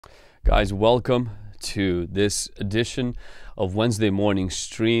Guys, welcome to this edition of Wednesday morning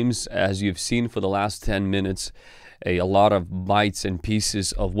streams. As you've seen for the last 10 minutes, a lot of bites and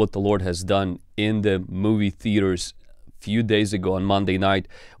pieces of what the Lord has done in the movie theaters. A few days ago on Monday night,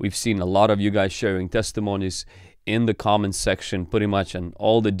 we've seen a lot of you guys sharing testimonies in the comments section, pretty much on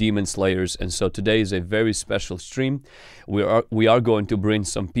all the demon slayers. And so today is a very special stream. We are going to bring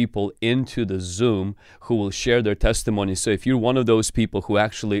some people into the Zoom who will share their testimony. So if you're one of those people who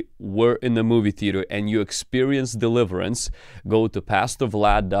actually were in the movie theater and you experienced deliverance, go to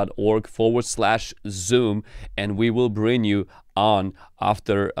pastorvlad.org/Zoom and we will bring you on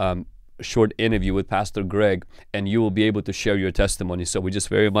after short interview with Pastor Greg, and you will be able to share your testimony. So we just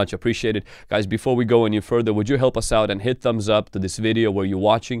very much appreciate it. Guys, before we go any further, would you help us out and hit thumbs up to this video where you're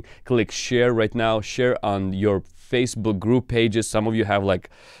watching? Click share right now. Share on your Facebook group pages. Some of you have like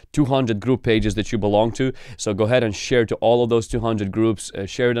 200 group pages that you belong to. So go ahead and share to all of those 200 groups.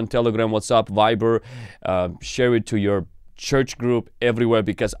 Share it on Telegram, WhatsApp, Viber. Share it to your church group, everywhere,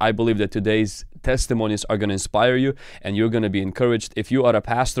 because I believe that today's testimonies are going to inspire you and you're going to be encouraged. If you are a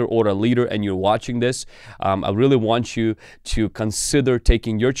pastor or a leader and you're watching this, I really want you to consider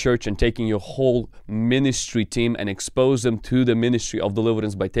taking your church and taking your whole ministry team and expose them to the ministry of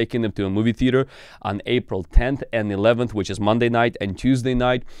deliverance by taking them to a movie theater on April 10th and 11th, which is Monday night and Tuesday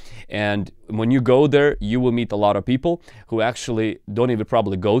night. And when you go there, you will meet a lot of people who actually don't even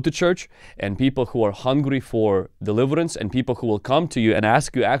probably go to church, and people who are hungry for deliverance, and people who will come to you and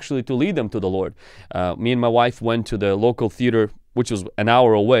ask you actually to lead them to the Lord. Me and my wife went to the local theater, which was an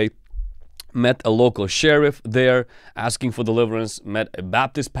hour away, met a local sheriff there asking for deliverance, met a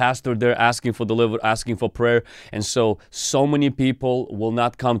Baptist pastor there asking for deliverance, asking for prayer. And so many people will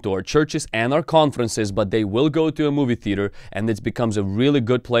not come to our churches and our conferences, but they will go to a movie theater, and it becomes a really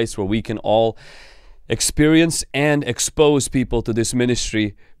good place where we can all experience and expose people to this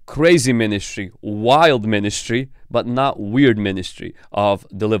ministry, crazy ministry, wild ministry, but not weird ministry of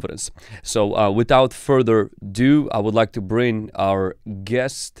deliverance. So without further ado, I would like to bring our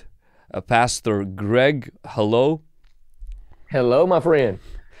guest, Pastor Greg. Hello. Hello, my friend.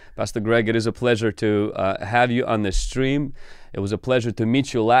 Pastor Greg, it is a pleasure to have you on the stream. It was a pleasure to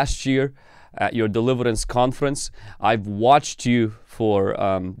meet you last year at your deliverance conference. I've watched you for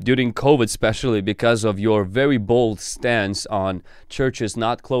during COVID, especially because of your very bold stance on churches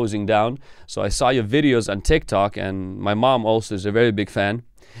not closing down. So I saw your videos on TikTok, and my mom also is a very big fan.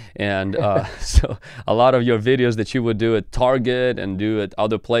 And so a lot of your videos that you would do at Target and do at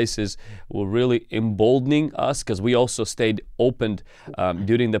other places were really emboldening us, because we also stayed opened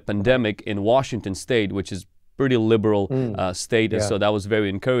during the pandemic in Washington State, which is pretty liberal state, and so that was very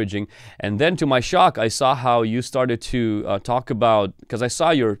encouraging. And then to my shock, I saw how you started to talk about, because I saw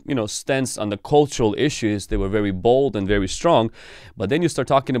your stance on the cultural issues. They were very bold and very strong, but then you start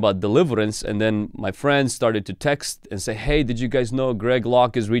talking about deliverance, and then my friends started to text and say, hey, did you guys know Greg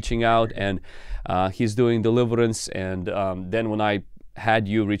Locke is reaching out and he's doing deliverance? And then when I had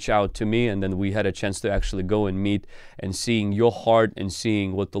you reach out to me, and then we had a chance to actually go and meet, and seeing your heart and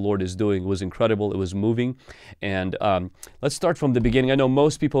seeing what the Lord is doing was incredible. It was moving. And let's start from the beginning. I know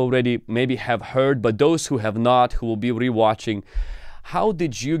most people already maybe have heard, but those who have not, who will be rewatching, how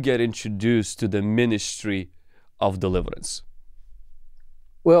did you get introduced to the ministry of deliverance?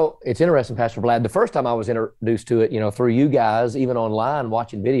 Well, it's interesting, Pastor Vlad. The first time I was introduced to it, through you guys, even online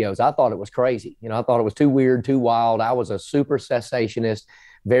watching videos, I thought it was crazy. I thought it was too weird, too wild. I was a super cessationist,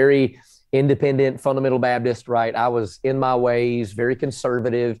 very independent, fundamental Baptist, right? I was in my ways, very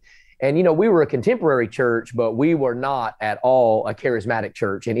conservative. And, we were a contemporary church, but we were not at all a charismatic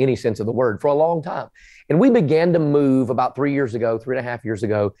church in any sense of the word for a long time. And we began to move about 3.5 years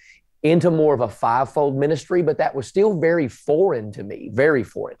ago, into more of a fivefold ministry, but that was still very foreign to me, very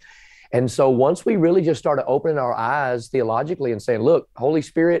foreign. And so once we really just started opening our eyes theologically and saying, look, Holy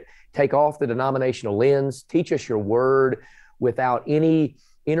Spirit, take off the denominational lens, teach us your word without any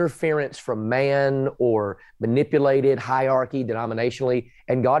interference from man or manipulated hierarchy denominationally,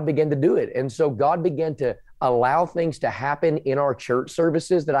 and God began to do it. And so God began to allow things to happen in our church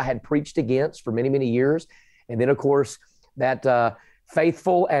services that I had preached against for many, many years. And then, of course, that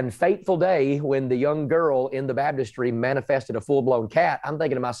faithful and fateful day when the young girl in the baptistry manifested a full-blown cat, I'm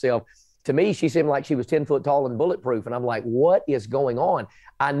thinking to myself, to me, she seemed like she was 10 foot tall and bulletproof. And I'm like, what is going on?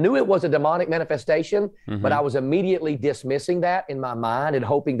 I knew it was a demonic manifestation, but I was immediately dismissing that in my mind and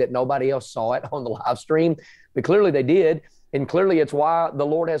hoping that nobody else saw it on the live stream. But clearly they did. And clearly it's why the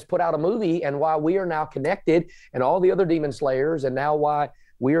Lord has put out a movie, and why we are now connected, and all the other demon slayers, and now why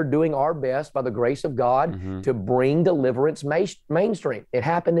we are doing our best by the grace of God to bring deliverance mainstream. It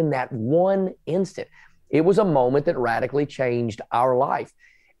happened in that one instant. It was a moment that radically changed our life.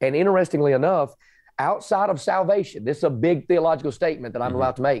 And interestingly enough, outside of salvation, this is a big theological statement that I'm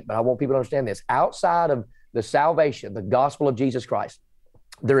about to make, but I want people to understand this. Outside of the salvation, the gospel of Jesus Christ,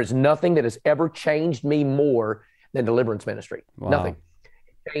 there is nothing that has ever changed me more than deliverance ministry. Wow. Nothing.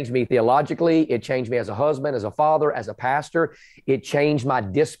 It changed me theologically. It changed me as a husband, as a father, as a pastor. It changed my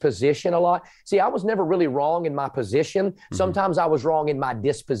disposition a lot. See, I was never really wrong in my position. Sometimes I was wrong in my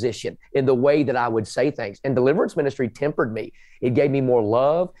disposition, in the way that I would say things. And deliverance ministry tempered me. It gave me more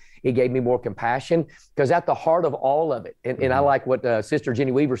love. It gave me more compassion, because at the heart of all of it, and I like what Sister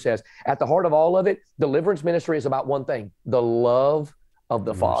Jenny Weaver says, at the heart of all of it, deliverance ministry is about one thing: the love of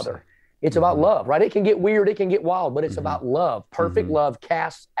the Father. It's about love, right? It can get weird, it can get wild, but it's about love. Perfect love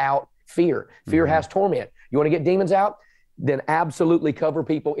casts out fear. Fear has torment. You want to get demons out? Then absolutely cover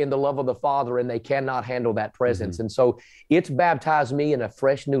people in the love of the Father, and they cannot handle that presence. And so it's baptized me in a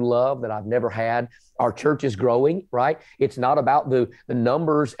fresh new love that I've never had. Our church is growing, right? It's not about the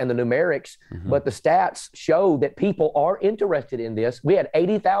numbers and the numerics, but the stats show that people are interested in this. We had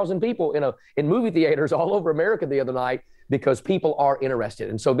 80,000 people in movie theaters all over America the other night, because people are interested.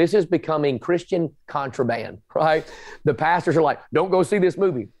 And so this is becoming Christian contraband, right? The pastors are like, don't go see this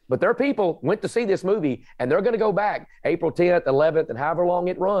movie. But their people went to see this movie, and they're going to go back April 10th, 11th, and however long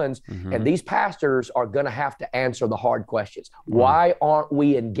it runs. And these pastors are going to have to answer the hard questions. Why aren't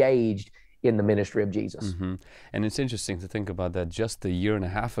we engaged in the ministry of Jesus? And it's interesting to think about that. Just a year and a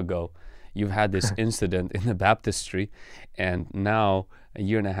half ago, you've had this incident in the baptistry, and now a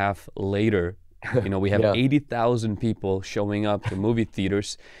year and a half later, we have 80,000 people showing up to movie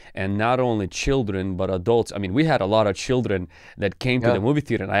theaters, and not only children, but adults. I mean, we had a lot of children that came to the movie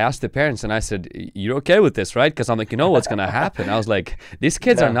theater, and I asked the parents, and I said, you're okay with this, right? Because I'm like, what's going to happen? I was like, these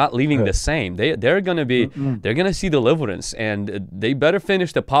kids are not leaving the same. They're going to be, they're going to see Deliverance, and they better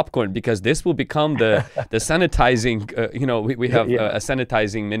finish the popcorn, because this will become the sanitizing, we have a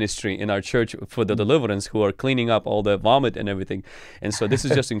sanitizing ministry in our church for the Deliverance, who are cleaning up all the vomit and everything. And so this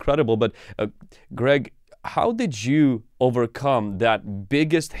is just incredible. But Greg, how did you overcome that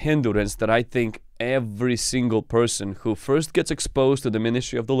biggest hindrance that I think every single person who first gets exposed to the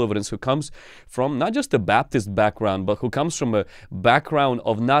ministry of Deliverance, who comes from not just a Baptist background, but who comes from a background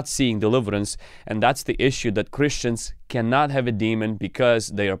of not seeing deliverance? And that's the issue, that Christians cannot have a demon because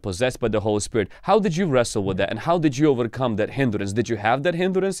they are possessed by the Holy Spirit. How did you wrestle with that, and how did you overcome that hindrance? Did you have that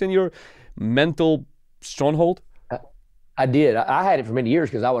hindrance in your mental stronghold? I did. I had it for many years,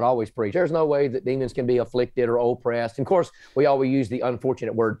 because I would always preach, there's no way that demons can be afflicted or oppressed. And of course, we always use the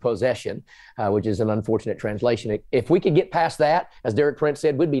unfortunate word possession, which is an unfortunate translation. If we could get past that, as Derek Prince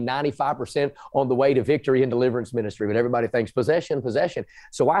said, we'd be 95% on the way to victory in deliverance ministry. But everybody thinks possession, possession.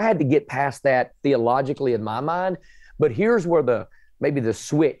 So I had to get past that theologically in my mind. But here's where maybe the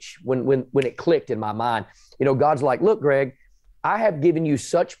switch, when it clicked in my mind. God's like, look, Greg, I have given you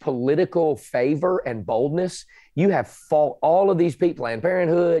such political favor and boldness. You have fought all of these people, Planned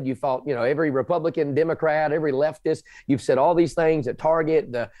Parenthood. You fought, every Republican, Democrat, every leftist. You've said all these things at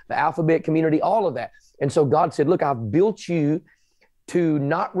Target, the alphabet community, all of that. And so God said, look, I've built you to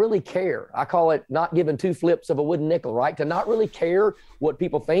not really care. I call it not giving two flips of a wooden nickel, right? To not really care what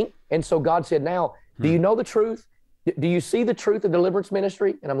people think. And so God said, now, do you know the truth? Do you see the truth of deliverance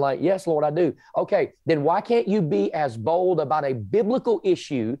ministry? And I'm like, yes, Lord, I do. Okay, then why can't you be as bold about a biblical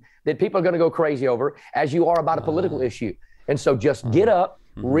issue that people are going to go crazy over as you are about a political issue? And so just get up,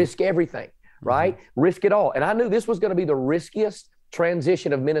 risk everything, right? Risk it all. And I knew this was going to be the riskiest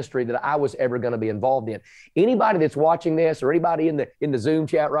transition of ministry that I was ever going to be involved in. Anybody that's watching this, or anybody in the Zoom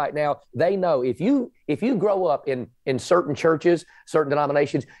chat right now, they know if you grow up in certain churches, certain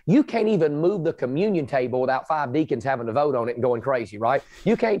denominations, you can't even move the communion table without 5 deacons having to vote on it and going crazy, right?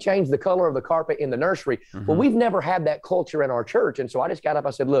 You can't change the color of the carpet in the nursery. Well, we've never had that culture in our church. And so I just got up,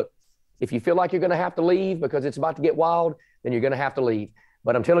 I said, look, if you feel like you're going to have to leave because it's about to get wild, then you're going to have to leave.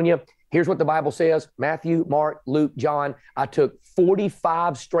 But I'm telling you, here's what the Bible says: Matthew, Mark, Luke, John. I took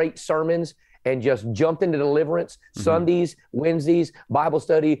 45 straight sermons and just jumped into deliverance, Sundays, Wednesdays, Bible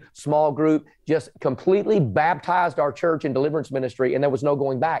study, small group, just completely baptized our church in deliverance ministry, and there was no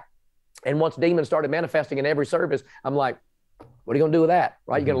going back. And once demons started manifesting in every service, I'm like, what are you going to do with that,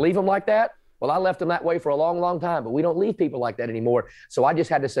 right? You're going to leave them like that? Well, I left them that way for a long, long time, but we don't leave people like that anymore. So I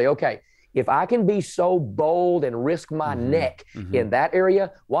just had to say, okay, if I can be so bold and risk my neck in that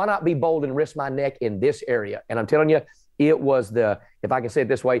area, why not be bold and risk my neck in this area? And I'm telling you, it was if I can say it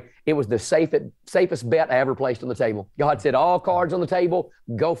this way, it was the safest bet I ever placed on the table. God said, all cards on the table,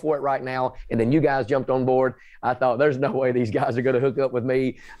 go for it right now. And then you guys jumped on board. I thought, there's no way these guys are going to hook up with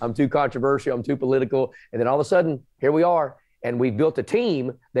me. I'm too controversial. I'm too political. And then all of a sudden, here we are. And we've built a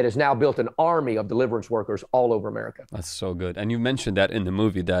team that has now built an army of deliverance workers all over America. That's so good. And you mentioned that in the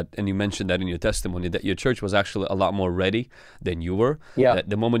movie, and you mentioned that in your testimony, that your church was actually a lot more ready than you were. Yeah. That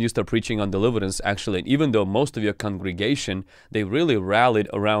the moment you start preaching on deliverance, actually, and even though most of your congregation, they really rallied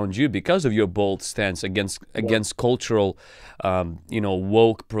around you because of your bold stance against cultural,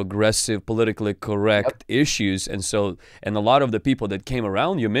 woke, progressive, politically correct issues. And a lot of the people that came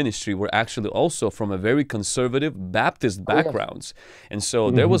around your ministry were actually also from a very conservative Baptist backgrounds. And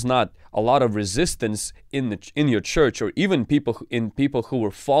so there was not a lot of resistance in your church, or even people who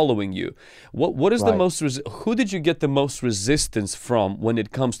were following you. What is the most, who did you get the most resistance from when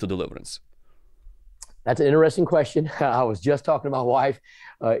it comes to deliverance? That's an interesting question. I was just talking to my wife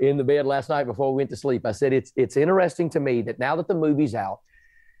in the bed last night before we went to sleep. I said, it's interesting to me that now that the movie's out,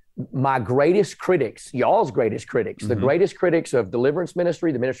 my greatest critics, y'all's greatest critics, the greatest critics of deliverance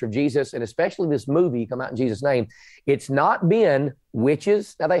ministry, the ministry of Jesus, and especially this movie, Come Out in Jesus' Name, it's not been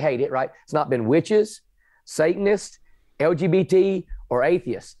witches. Now, they hate it, right? It's not been witches, Satanists, LGBT, or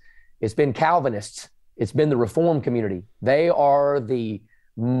atheists. It's been Calvinists. It's been the Reformed community. They are the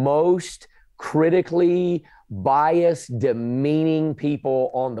most critically biased, demeaning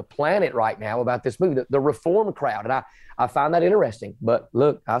people on the planet right now about this movie, the Reformed crowd. And I find that interesting. But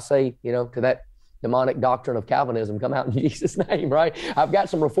look, I say, to that demonic doctrine of Calvinism, come out in Jesus' name, right? I've got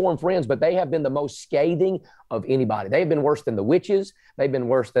some Reformed friends, but they have been the most scathing of anybody. They've been worse than the witches. They've been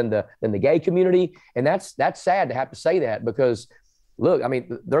worse than the gay community. And that's sad to have to say that, because look, I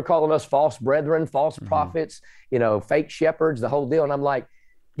mean, they're calling us false brethren, false prophets, fake shepherds, the whole deal. And I'm like,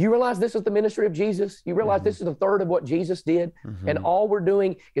 you realize this is the ministry of Jesus? You realize this is a third of what Jesus did? And all we're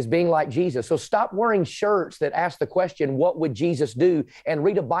doing is being like Jesus. So stop wearing shirts that ask the question, what would Jesus do? And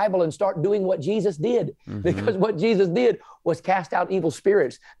read a Bible and start doing what Jesus did. Because what Jesus did was cast out evil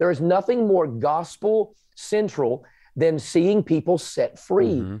spirits. There is nothing more gospel central than seeing people set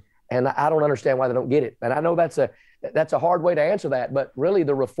free. And I don't understand why they don't get it. And I know that's a hard way to answer that, but really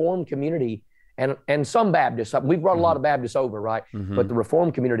the Reformed community and some Baptists, we've brought a lot of Baptists over, right? But the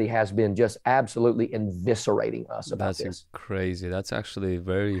Reformed community has been just absolutely eviscerating us about this. That's crazy. That's actually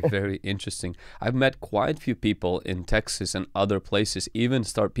very, very interesting. I've met quite a few people in Texas and other places. Even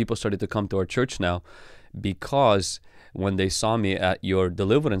people started to come to our church now because when they saw me at your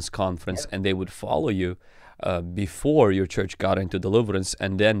deliverance conference, and they would follow you before your church got into deliverance,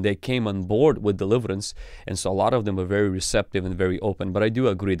 and then they came on board with deliverance. And so a lot of them were very receptive and very open. But I do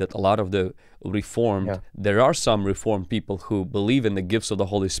agree that a lot of the Reformed, there are some Reformed people who believe in the gifts of the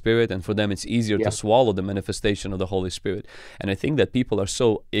Holy Spirit, and for them it's easier to swallow the manifestation of the Holy Spirit. And I think that people are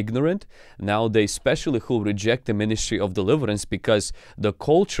so ignorant nowadays, especially who reject the ministry of deliverance, because the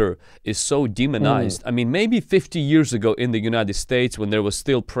culture is so demonized. I mean, maybe 50 years ago in the United States, when there was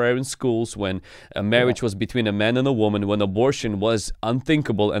still prayer in schools, when a marriage was between a man and a woman, when abortion was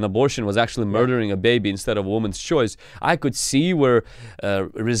unthinkable and abortion was actually murdering a baby instead of a woman's choice, I could see where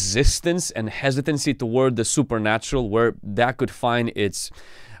resistance and hesitancy toward the supernatural, where that could find its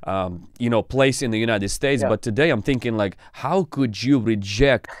place in the United States. But today I'm thinking, like, how could you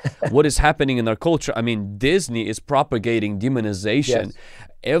reject what is happening in our culture? I mean, Disney is propagating demonization.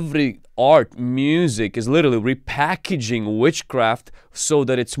 Every art, music is literally repackaging witchcraft so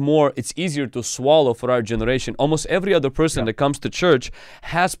that it's easier to swallow for our generation. Almost every other person that comes to church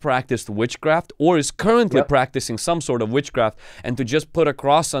has practiced witchcraft or is currently practicing some sort of witchcraft. And to just put a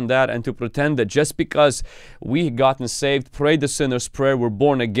cross on that and to pretend that just because we gotten saved, prayed the sinner's prayer, we're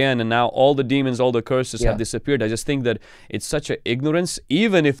born again, and now all the demons, all the curses have disappeared. I just think that it's such an ignorance.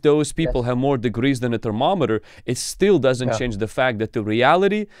 Even if those people have more degrees than a thermometer, it still doesn't change the fact that the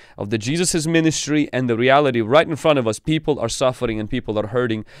reality of the Jesus' ministry and the reality right in front of us, people are suffering and people are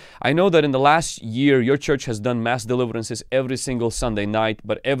hurting. I know that in the last year, your church has done mass deliverances every single Sunday night,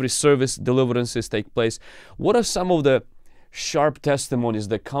 but every service deliverances take place. What are some of the sharp testimonies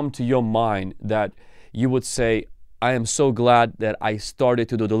that come to your mind that you would say, I am so glad that I started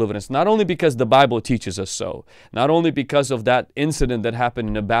to do deliverance, not only because the Bible teaches us so, not only because of that incident that happened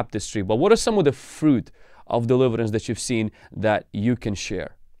in a baptistry, but what are some of the fruit of deliverance that you've seen that you can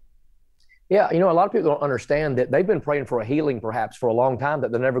share? Yeah, a lot of people don't understand that they've been praying for a healing perhaps for a long time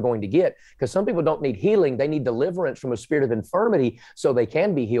that they're never going to get, because some people don't need healing. They need deliverance from a spirit of infirmity so they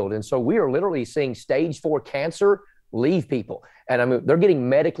can be healed. And so we are literally seeing stage 4 cancer leave people. And I mean, they're getting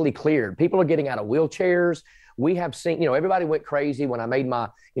medically cleared. People are getting out of wheelchairs. We have seen, everybody went crazy when I made my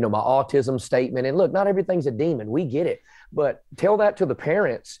autism statement. And look, not everything's a demon. We get it. But tell that to the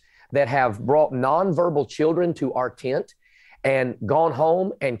parents that have brought nonverbal children to our tent and gone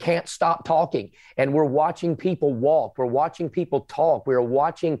home and can't stop talking. And we're watching people walk. We're watching people talk. We're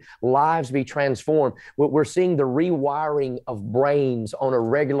watching lives be transformed. We're seeing the rewiring of brains on a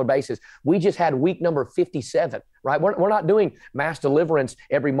regular basis. We just had week number 57, right? We're not doing mass deliverance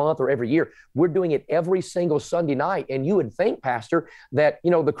every month or every year. We're doing it every single Sunday night. And you would think, Pastor, that,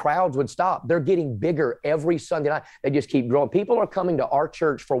 the crowds would stop. They're getting bigger every Sunday night. They just keep growing. People are coming to our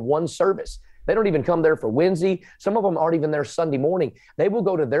church for one service. They don't even come there for Wednesday. Some of them aren't even there Sunday morning. They will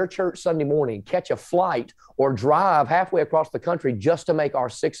go to their church Sunday morning, catch a flight, or drive halfway across the country just to make our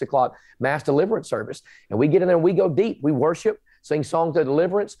 6 o'clock mass deliverance service. And we get in there and we go deep. We worship, sing songs of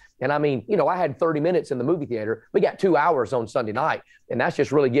deliverance. And I mean, I had 30 minutes in the movie theater. We got 2 hours on Sunday night. And that's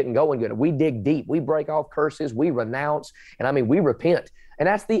just really getting going good. We dig deep. We break off curses. We renounce. And I mean, we repent. And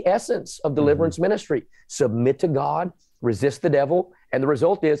that's the essence of deliverance ministry. Submit to God, resist the devil. And the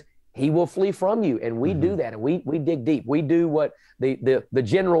result is, he will flee from you. And we do that. And we dig deep. We do what the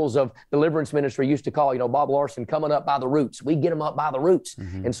generals of deliverance ministry used to call, Bob Larson, coming up by the roots. We get them up by the roots.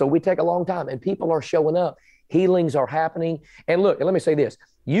 And so we take a long time, and people are showing up. Healings are happening. And look, and let me say this.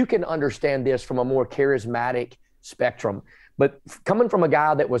 You can understand this from a more charismatic spectrum. But coming from a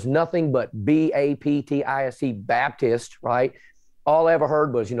guy that was nothing but Baptist, Baptist, right? All I ever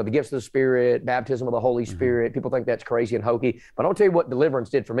heard was, the gifts of the Spirit, baptism of the Holy Spirit. People think that's crazy and hokey. But I'll tell you what deliverance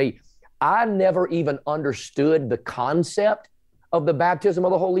did for me. I never even understood the concept of the baptism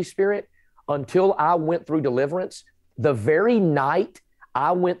of the Holy Spirit until I went through deliverance. The very night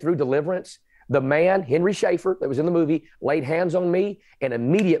I went through deliverance, the man, Henry Schaefer, that was in the movie, laid hands on me, and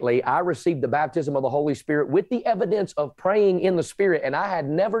immediately I received the baptism of the Holy Spirit with the evidence of praying in the Spirit. And I had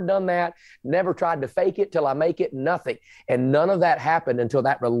never done that, never tried to fake it till I make it, nothing. And none of that happened until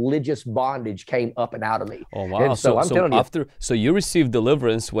that religious bondage came up and out of me. Oh, wow. And so I'm telling you. So you received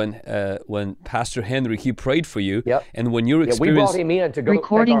deliverance when Pastor Henry, he prayed for you. Yep. And when you experienced... we brought him in to go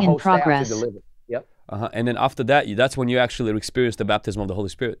recording take our whole in progress. Staff to deliver. Yep. And then after that, that's when you actually experienced the baptism of the Holy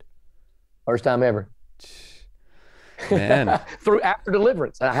Spirit. First time ever. Man. After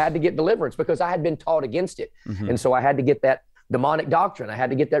deliverance. And I had to get deliverance because I had been taught against it. And so I had to get that demonic doctrine. I had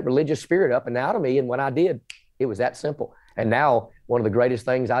to get that religious spirit up and out of me. And when I did, it was that simple. And now one of the greatest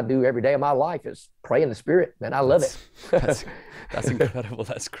things I do every day of my life is pray in the Spirit. Man, I love it. That's incredible.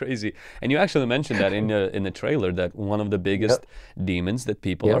 That's crazy. And you actually mentioned that in the trailer, that one of the biggest demons that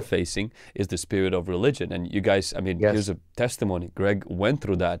people are facing is the spirit of religion. And you guys, I mean, here's a testimony. Greg went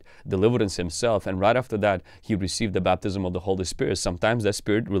through that deliverance himself, and right after that, he received the baptism of the Holy Spirit. Sometimes that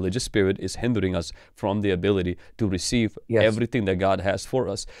spirit, religious spirit, is hindering us from the ability to receive everything that God has for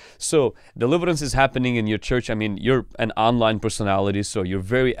us. So deliverance is happening in your church. I mean, you're an online personality, so you're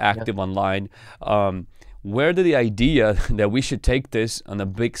very active online. Where did the idea that we should take this on a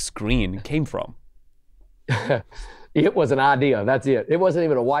big screen came from? It was an idea. That's it. It wasn't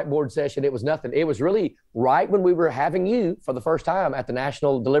even a whiteboard session. It was nothing. It was really right when we were having you for the first time at the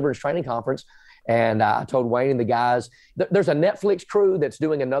National Deliverance Training Conference. And I told Wayne and the guys, there's a Netflix crew that's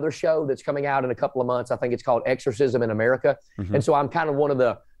doing another show that's coming out in a couple of months. I think it's called Exorcism in America. And so I'm kind of one of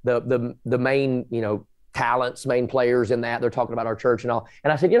the main, talents, main players in that. They're talking about our church and all.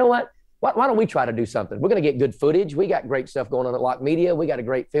 And I said, you know what? Why don't we try to do something? We're going to get good footage. We got great stuff going on at Locke Media. We got a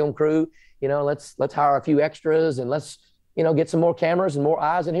great film crew. Let's hire a few extras and let's, get some more cameras and more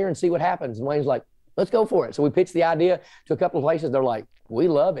eyes in here and see what happens. And Wayne's like, let's go for it. So we pitched the idea to a couple of places. They're like, we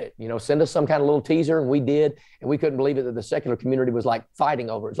love it. Send us some kind of little teaser. And we did. And we couldn't believe it that the secular community was like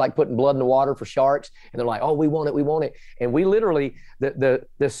fighting over it. It's like putting blood in the water for sharks. And they're like, oh, we want it. We want it. And we literally,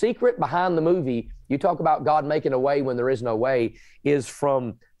 the secret behind the movie, you talk about God making a way when there is no way, is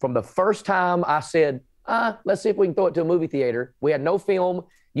from the first time I said, let's see if we can throw it to a movie theater. We had no film.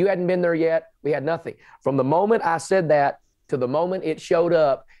 You hadn't been there yet. We had nothing. From the moment I said that to the moment it showed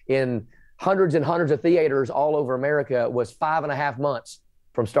up in hundreds and hundreds of theaters all over America was 5.5 months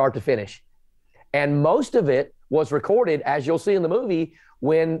from start to finish. And most of it was recorded, as you'll see in the movie,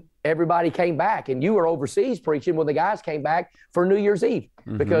 when everybody came back. And you were overseas preaching when the guys came back for New Year's Eve.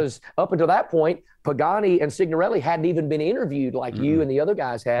 Because up until that point, Pagani and Signorelli hadn't even been interviewed like you and the other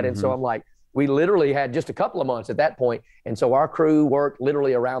guys had. And so I'm like, we literally had just a couple of months at that point. And so our crew worked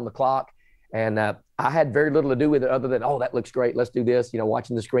literally around the clock. And I had very little to do with it other than, oh, that looks great. Let's do this,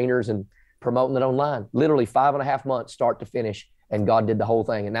 watching the screeners and promoting it online. Literally 5.5 months, start to finish. And God did the whole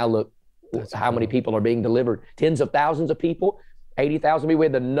thing. And now look, how many people are being delivered. Tens of thousands of people, 80,000 people. We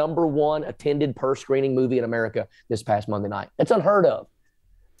had the #1 attended per screening movie in America this past Monday night. It's unheard of.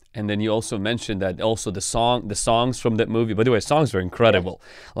 And then you also mentioned that also the songs from that movie. By the way, songs are incredible.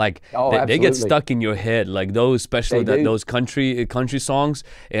 Like they get stuck in your head, like those, especially those country songs.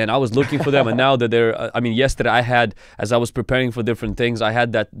 And I was looking for them, and now that they're, I mean, yesterday I had, as I was preparing for different things, I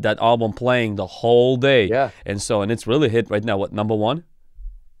had that album playing the whole day. Yeah. And it's really hit right now. What, #1?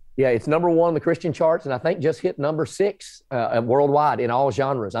 Yeah, it's #1 on the Christian charts, and I think just hit #6 worldwide in all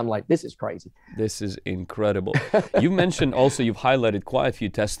genres. I'm like, this is crazy. This is incredible. You mentioned also, you've highlighted quite a few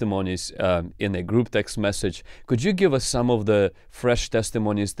testimonies in a group text message. Could you give us some of the fresh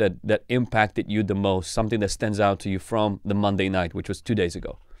testimonies that impacted you the most, something that stands out to you from the Monday night, which was 2 days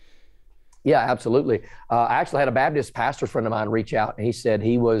ago? Yeah, absolutely. I actually had a Baptist pastor friend of mine reach out, and he said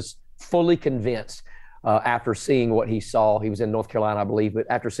he was fully convinced after seeing what he saw. He was in North Carolina, I believe, but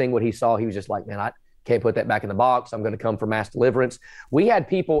after seeing what he saw, he was just like, man, I can't put that back in the box. I'm going to come for mass deliverance. We had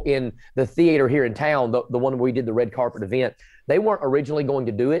people in the theater here in town, the one where we did the red carpet event. They weren't originally going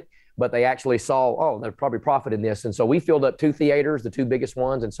to do it, but they actually saw, oh, there's probably profit in this. And so we filled up 2 theaters, the 2 biggest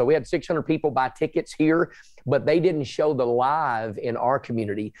ones. And so we had 600 people buy tickets here, but they didn't show the live in our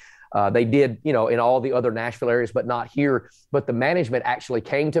community. They did, in all the other Nashville areas, but not here. But the management actually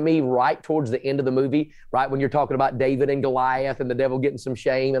came to me right towards the end of the movie, right when you're talking about David and Goliath and the devil getting some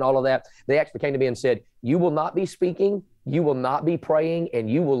shame and all of that. They actually came to me and said, you will not be speaking, you will not be praying, and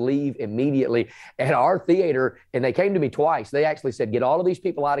you will leave immediately. At our theater, and they came to me twice. They actually said, get all of these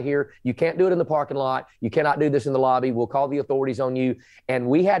people out of here. You can't do it in the parking lot. You cannot do this in the lobby. We'll call the authorities on you. And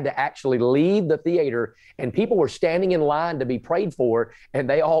we had to actually leave the theater, and people were standing in line to be prayed for, and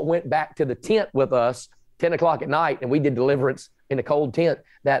they all went back to the tent with us 10 o'clock at night, and we did deliverance in a cold tent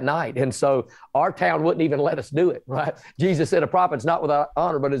that night. And so our town wouldn't even let us do it, right? Jesus said a prophet's not without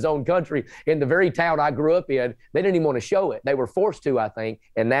honor, but his own country. In the very town I grew up in, they didn't even want to show it. They were forced to, I think.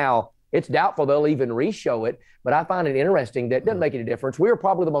 And now it's doubtful they'll even re-show it. But I find it interesting that it doesn't make any difference. We're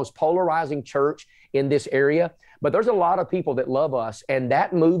probably the most polarizing church in this area, but there's a lot of people that love us. And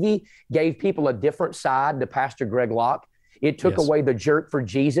that movie gave people a different side to Pastor Greg Locke. It took away the jerk for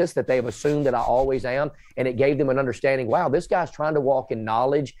Jesus that they've assumed that I always am. And it gave them an understanding, wow, this guy's trying to walk in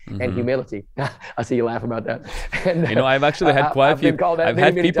knowledge and humility. I see you laugh about that. And, I've actually had quite a few. I've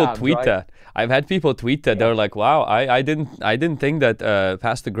had people tweet that. I've had people tweet that. They're like, wow, I didn't think that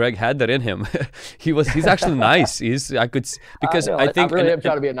Pastor Greg had that in him. He's actually nice. I think, really am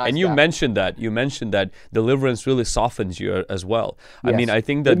trying to be a nice and you guy. mentioned that deliverance really softens you as well. Yes, I mean, I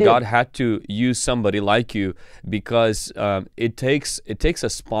think that God had to use somebody like you because it takes a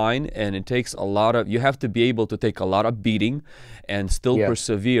spine, and it takes a lot of, you have to be able to take a lot of beating and still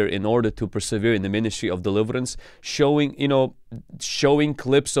persevere in order to persevere in the ministry of deliverance. Showing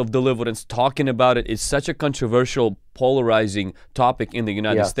clips of deliverance, talking about it is such a controversial, polarizing topic in the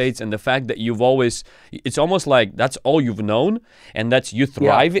United States. And the fact that it's almost like that's all you've known, and that's you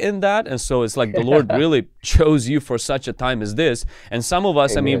thrive in that. And so it's like the Lord really chose you for such a time as this. And some of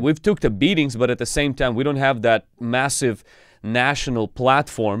us, I mean, we've took the beatings, but at the same time, we don't have that massive national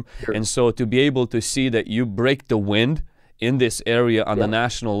platform. And so to be able to see that you break the wind in this area on the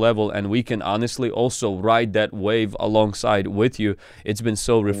national level, and we can honestly also ride that wave alongside with you, it's been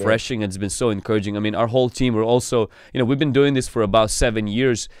so refreshing. It's been so encouraging. I mean, our whole team, we're also, we've been doing this for about 7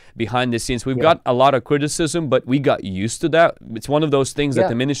 years behind the scenes. We've got a lot of criticism, but we got used to that. It's one of those things that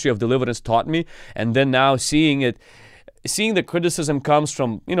the ministry of deliverance taught me. And then now seeing the criticism comes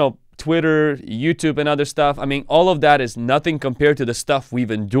from, Twitter, YouTube, and other stuff. I mean, all of that is nothing compared to the stuff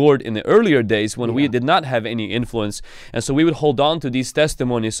we've endured in the earlier days when we did not have any influence. And so we would hold on to these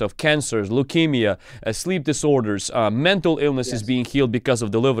testimonies of cancers, leukemia, sleep disorders, mental illnesses being healed because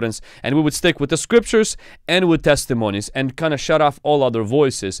of deliverance. And we would stick with the scriptures and with testimonies and kind of shut off all other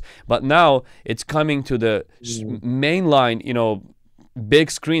voices. But now it's coming to the mainline,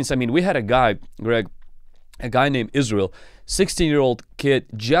 big screens. I mean, we had a guy, Greg, a guy named Israel, 16-year-old kid,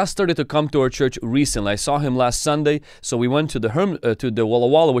 just started to come to our church recently. I saw him last Sunday, so we went to the Walla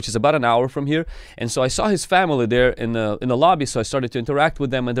Walla, which is about an hour from here. And so I saw his family there in the lobby, so I started to interact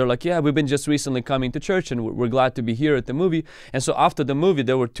with them, and they're like, yeah, we've been just recently coming to church, and we're glad to be here at the movie. And so after the movie,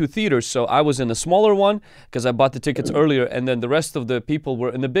 there were 2 theaters, so I was in the smaller one because I bought the tickets earlier, and then the rest of the people were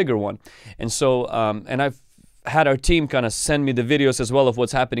in the bigger one. And so, and I've had our team kind of send me the videos as well of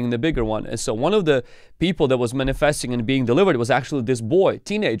what's happening in the bigger one. And so one of the people that was manifesting and being delivered was actually this boy,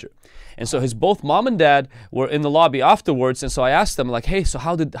 teenager. And so his both mom and dad were in the lobby afterwards. And so I asked them like, hey, so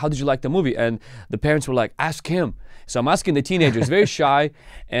how did you like the movie? And the parents were like, ask him. So I'm asking the teenager, he's very shy,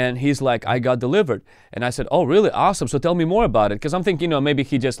 and he's like, I got delivered. And I said, oh, really? Awesome. So tell me more about it. Because I'm thinking, maybe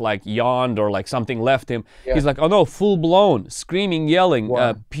he just like yawned or like something left him. Yeah. He's like, oh no, full blown, screaming, yelling,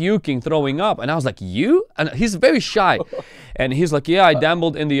 wow. Puking, throwing up. And I was like, you? And he's very shy. And he's like, yeah, I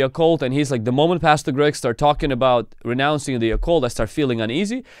dabbled in the occult. And he's like, the moment Pastor Greg started talking about renouncing the occult, I start feeling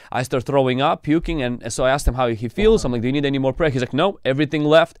uneasy. I start throwing up, puking. And so I asked him how he feels. I'm like, do you need any more prayer? He's like, no, everything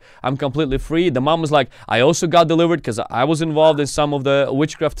left. I'm completely free. The mom was like, I also got delivered because I was involved in some of the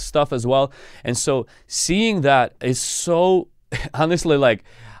witchcraft stuff as well. And so seeing that is so, honestly, like,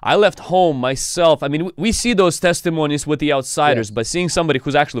 I left home myself. I mean, we see those testimonies with the outsiders, yes. But seeing somebody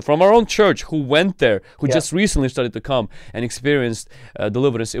who's actually from our own church, who went there, who just recently started to come and experienced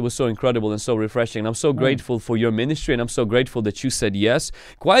deliverance, it was so incredible and so refreshing. And I'm so grateful for your ministry, and I'm so grateful that you said yes.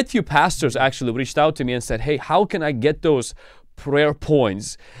 Quite a few pastors actually reached out to me and said, hey, how can I get those prayer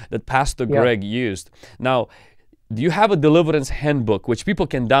points that Pastor Greg used? Now, do you have a deliverance handbook which people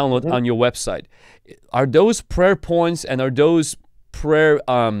can download on your website? Are those prayer points and are those prayer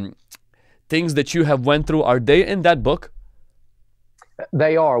things that you have went through, are they in that book?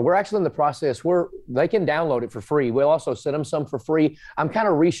 They are. We're actually in the process. They can download it for free. We'll also send them some for free. I'm kind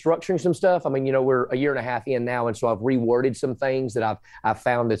of restructuring some stuff. I mean, we're a year and a half in now, and so I've reworded some things that I've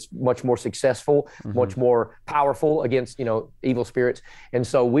found that's much more successful, much more powerful against evil spirits. And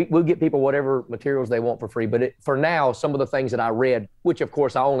so we'll get people whatever materials they want for free. But for now, some of the things that I read, which of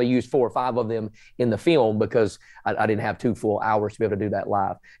course I only used 4 or 5 of them in the film because I didn't have 2 full hours to be able to do that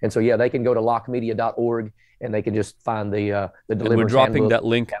live. And so they can go to lockmedia.org. And they can just find the Deliverance. And we're dropping that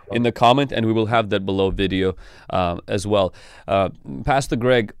link in the comment, and we will have that below video as well. Pastor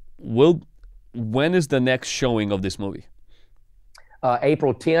Greg, when is the next showing of this movie?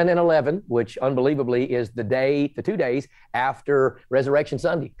 April 10 and 11, which unbelievably is the 2 days after Resurrection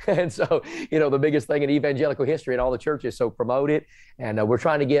Sunday. And so, the biggest thing in evangelical history in all the churches. So promote it. And we're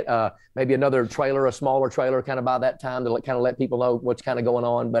trying to get maybe another trailer, a smaller trailer kind of by that time to kind of let people know what's kind of going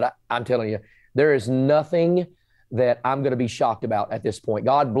on. But I'm telling you, there is nothing that I'm going to be shocked about at this point.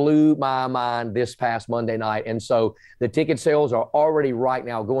 God blew my mind this past Monday night. And so the ticket sales are already right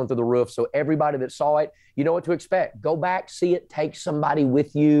now going through the roof. So everybody that saw it, you know what to expect. Go back, see it, take somebody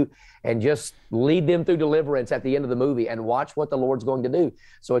with you, and just lead them through deliverance at the end of the movie and watch what the Lord's going to do.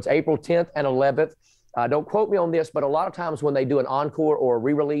 So it's April 10th and 11th. Don't quote me on this, but a lot of times when they do an encore or a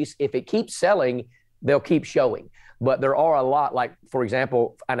re-release, if it keeps selling, they'll keep showing. But there are a lot, like, for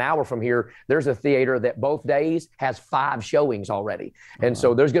example, an hour from here, there's a theater that both days has 5 showings already. And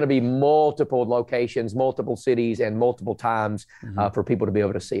so there's going to be multiple locations, multiple cities, and multiple times for people to be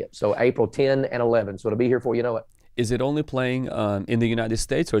able to see it. So April 10 and 11. So it'll be here before you know it. Is it only playing in the United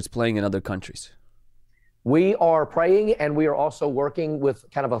States, or it's playing in other countries? We are praying, and we are also working with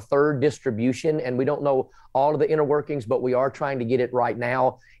kind of a third distribution, and we don't know all of the inner workings, but we are trying to get it right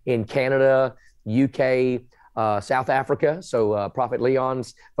now in Canada, UK, South Africa, so Prophet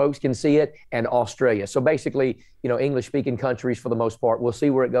Leon's folks can see it, and Australia. So basically, English-speaking countries for the most part. We'll see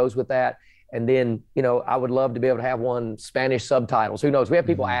where it goes with that. And then, I would love to be able to have one Spanish subtitles. Who knows? We have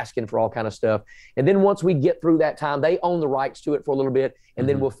people asking for all kind of stuff. And then once we get through that time, they own the rights to it for a little bit, and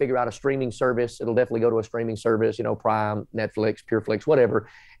then we'll figure out a streaming service. It'll definitely go to a streaming service, Prime, Netflix, PureFlix, whatever,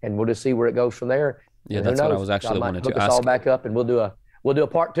 and we'll just see where it goes from there. Yeah, that's what I was actually wanting to ask. Hook us all back up, and we'll do a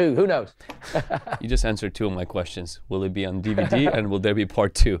part 2. Who knows? You just answered 2 of my questions. Will it be on DVD, and will there be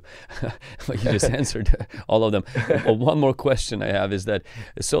part 2? You just answered all of them. Well, one more question I have is that,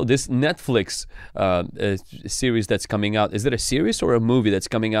 so this Netflix series that's coming out, is it a series or a movie that's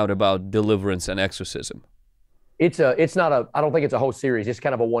coming out about deliverance and exorcism? I don't think it's a whole series. It's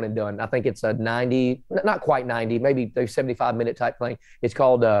kind of a one and done. I think it's a 90, not quite 90, maybe a 75-minute type thing. It's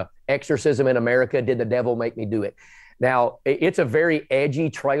called Exorcism in America. Did the Devil Make Me Do It? Now, it's a very edgy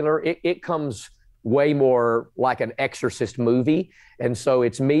trailer. It comes way more like an exorcist movie. And so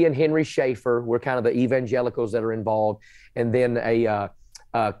it's me and Henry Schaefer. We're kind of the evangelicals that are involved. And then a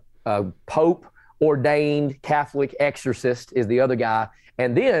Pope ordained Catholic exorcist is the other guy.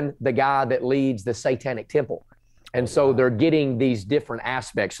 And then the guy that leads the Satanic Temple. And so they're getting these different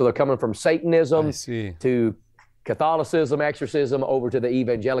aspects. So they're coming from Satanism to Catholicism, exorcism, over to the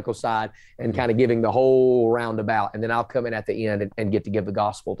evangelical side, and kind of giving the whole roundabout. And then I'll come in at the end and get to give the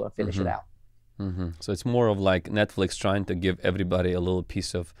gospel to finish it out. So it's more of like Netflix trying to give everybody a little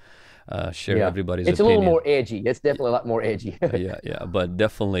piece of share Yeah. everybody's It's a little opinion. more edgy. It's definitely a lot more edgy. Yeah, but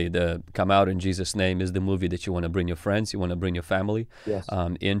definitely the Come Out in Jesus' Name is the movie that you want to bring your friends, you want to bring your family Yes.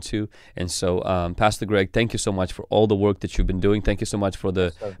 into. And so, Pastor Greg, thank you so much for all the work that you've been doing. Thank you so much for the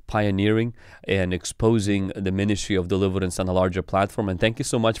Yes, sir. pioneering and exposing the ministry of deliverance on a larger platform. And thank you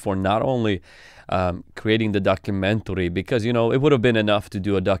so much for not only creating the documentary, because, you know, it would have been enough to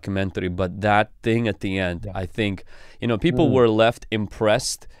do a documentary, but that thing at the end, Yeah. I think, you know, people Mhm. were left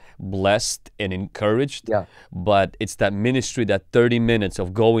impressed, blessed, and encouraged. Yeah. But it's that ministry, that 30 minutes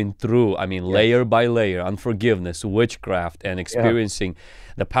of going through, I mean, Yes. layer by layer, unforgiveness, witchcraft, and Yeah. experiencing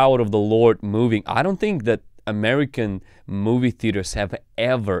the power of the Lord moving. I don't think that American movie theaters have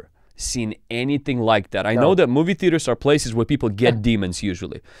ever seen anything like that. I know No. that movie theaters are places where people get demons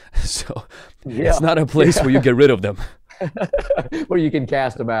usually. So Yeah. it's not a place where you get rid of them. Where you can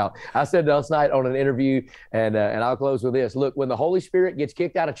cast them out. I said last night on an interview, and I'll close with this. Look, when the Holy Spirit gets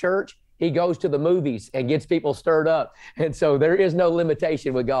kicked out of church, he goes to the movies and gets people stirred up. And so there is no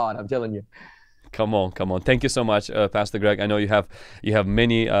limitation with God, I'm telling you. Come on, come on. Thank you so much, Pastor Greg. I know you have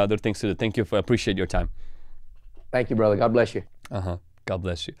many other things to do. Thank you. Appreciate your time. Thank you, brother. God bless you. God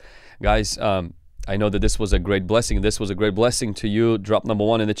bless you. Guys, I know that this was a great blessing. This was a great blessing to you. Drop number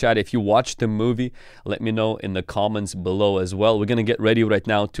 1 in the chat. If you watched the movie, let me know in the comments below as well. We're going to get ready right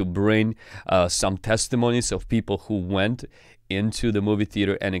now to bring some testimonies of people who went into the movie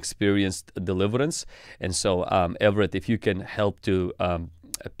theater and experienced deliverance. And so, Everett, if you can help to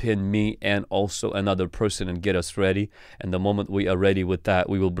pin me and also another person and get us ready. And the moment we are ready with that,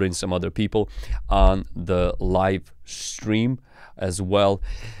 we will bring some other people on the live stream as well.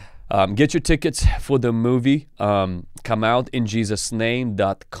 Get your tickets for the movie,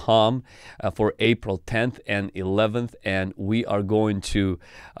 comeoutinjesusname.com for April 10th and 11th. And we are going to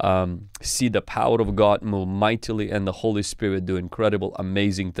see the power of God move mightily and the Holy Spirit do incredible,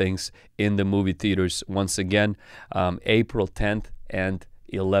 amazing things in the movie theaters once again, April 10th and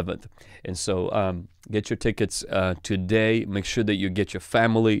 11th. And so get your tickets today. Make sure that you get your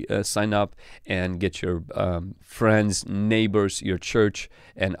family sign up and get your friends, neighbors, your church,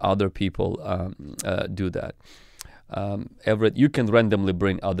 and other people do that. Everett, you can randomly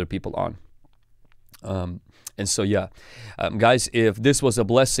bring other people on. And so, yeah, guys, if this was a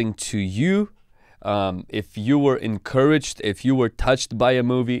blessing to you, if you were encouraged, if you were touched by a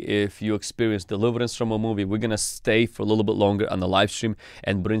movie, if you experienced deliverance from a movie, we're going to stay for a little bit longer on the live stream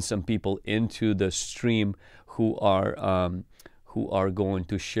and bring some people into the stream who are going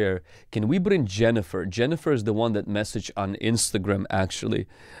to share. Can we bring Jennifer? Jennifer is the one that messaged on Instagram, actually.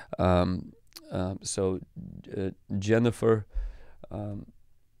 Jennifer,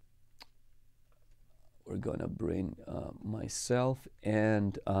 we're gonna bring myself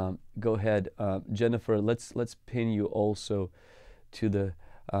and go ahead, Jennifer. Let's pin you also to the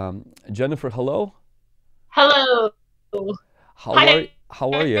Jennifer. Hello. Hello. How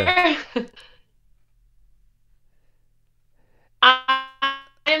are you? I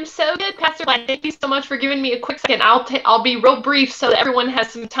am so good, Pastor Black. Thank you so much for giving me a quick second. I'll be real brief so that everyone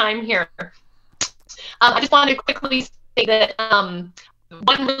has some time here. I just wanted to quickly say that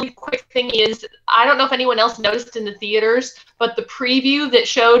one really quick thing is, I don't know if anyone else noticed in the theaters, but the preview that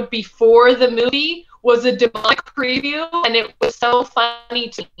showed before the movie was a demonic preview, and it was so funny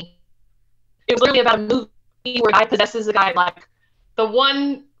to me. It was literally about a movie where a guy possesses a guy. Like the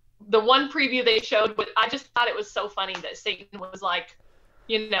one preview they showed, I just thought it was so funny that Satan was like,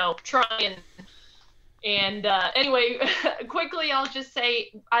 you know, trying. And anyway, quickly, I'll just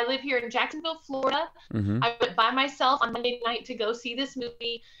say I live here in Jacksonville, Florida. I went by myself on Monday night to go see this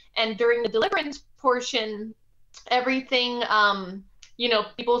movie. And during the deliverance portion, everything, you know,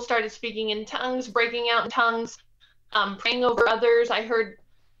 people started speaking in tongues, breaking out in tongues, praying over others. I heard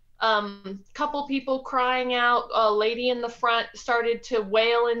a couple people crying out. A lady in the front started to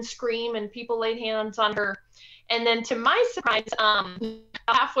wail and scream, and people laid hands on her. And then to my surprise,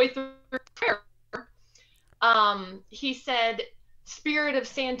 halfway through prayer, he said, "Spirit of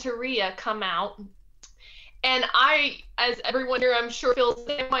Santeria, come out." And I, as everyone here I'm sure feels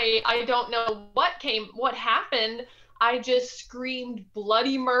the same way, I don't know what happened. I just screamed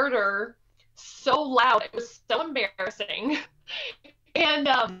bloody murder so loud. It was so embarrassing.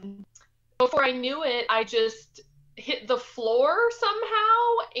 And before I knew it, I just hit the floor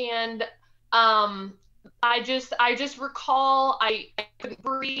somehow. And I just recall I couldn't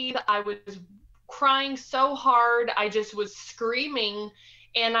breathe. I was crying so hard. I just was screaming.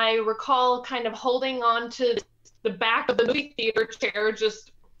 And I recall kind of holding on to the back of the movie theater chair,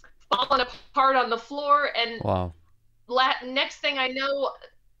 just falling apart on the floor. And wow. Next thing I know,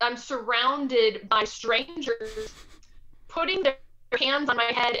 I'm surrounded by strangers putting their hands on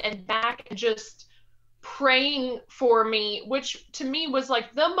my head and back and just praying for me, which to me was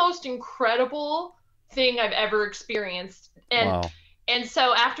like the most incredible thing I've ever experienced. And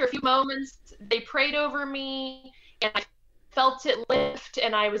so after a few moments, they prayed over me and I felt it lift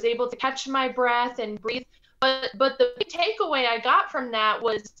and I was able to catch my breath and breathe. But the big takeaway I got from that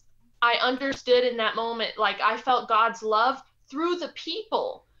was I understood in that moment, like I felt God's love through the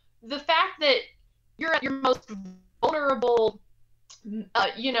people. The fact that you're at your most vulnerable,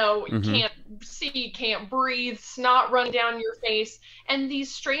 you can't see, can't breathe, snot running down your face, and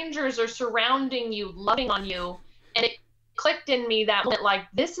these strangers are surrounding you, loving on you. And it clicked in me that moment, like,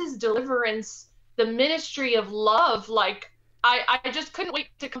 this is Deliverance, the ministry of love. Like, I just couldn't wait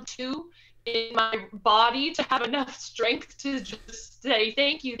to come to in my body to have enough strength to just say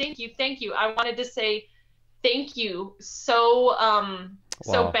thank you, thank you, thank you. I wanted to say thank you so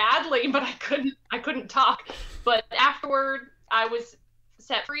badly, but I couldn't talk. But afterward, I was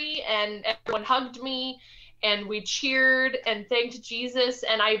set free and everyone hugged me and we cheered and thanked Jesus.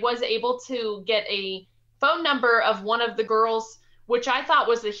 And I was able to get a phone number of one of the girls, which I thought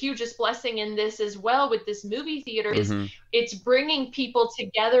was the hugest blessing in this as well with this movie theater, is it's bringing people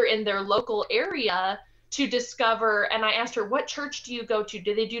together in their local area to discover. And I asked her, what church do you go to?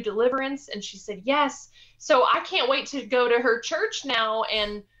 Do they do Deliverance? And she said, yes. So I can't wait to go to her church now,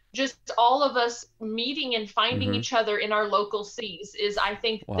 and just all of us meeting and finding each other in our local cities is, I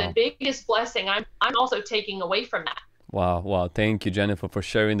think, the biggest blessing I'm also taking away from that. Wow. Thank you, Jennifer, for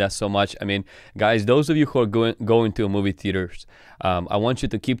sharing that so much. I mean, guys, those of you who are going to a movie theaters, I want you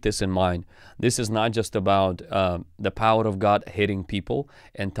to keep this in mind. This is not just about the power of God hitting people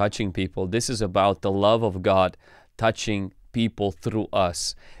and touching people. This is about the love of God touching people through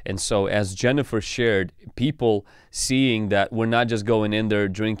us. And so as Jennifer shared, people seeing that we're not just going in there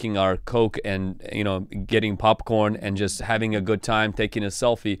drinking our Coke and getting popcorn and just having a good time taking a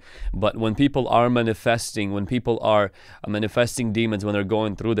selfie, but when people are manifesting demons, when they're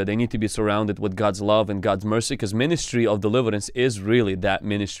going through that, they need to be surrounded with God's love and God's mercy, because ministry of deliverance is really that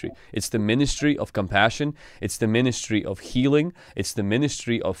ministry. It's the ministry of compassion, it's the ministry of healing, it's the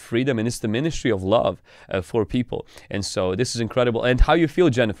ministry of freedom, and it's the ministry of love for people. And so this is incredible. And how you feel,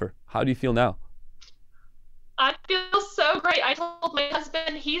 Jennifer? How do you feel now? I feel so great. I told my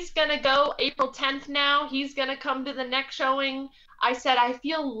husband he's going to go April 10th now. He's going to come to the next showing. I said, I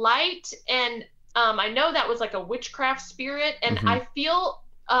feel light, and I know that was like a witchcraft spirit, and I feel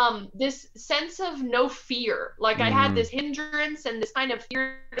this sense of no fear. Like I had this hindrance and this kind of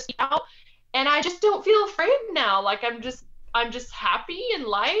fear to speak out, and I just don't feel afraid now. Like I'm just happy and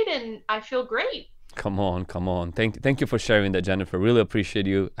light, and I feel great. Come on. Thank you for sharing that, Jennifer. Really appreciate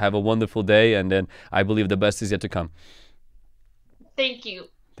you. Have a wonderful day, and then I believe the best is yet to come. Thank you.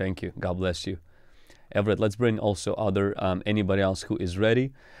 Thank you. God bless you. Everett, let's bring also anybody else who is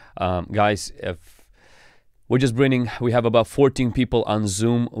ready. Guys, if we're just we have about 14 people on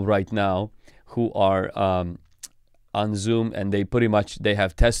Zoom right now who are on Zoom, and they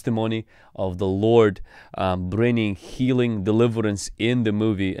have testimony of the Lord bringing healing, deliverance in the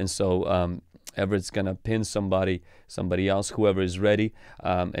movie. And so Everett's gonna pin somebody else, whoever is ready,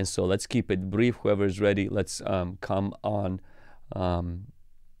 and so let's keep it brief. Whoever is ready, let's come on.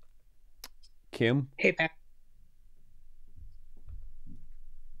 Kim. Hey, Pat.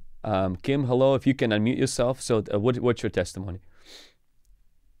 Kim, hello. If you can unmute yourself. So, what's your testimony?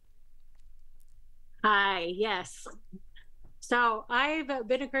 Hi. Yes. So I've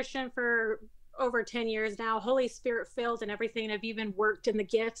been a Christian for over 10 years now, Holy Spirit filled and everything. I've even worked in the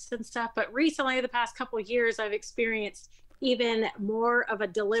gifts and stuff. But recently, the past couple of years, I've experienced even more of a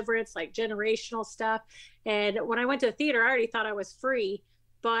deliverance, like generational stuff. And when I went to the theater, I already thought I was free,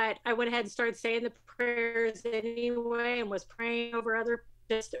 but I went ahead and started saying the prayers anyway and was praying over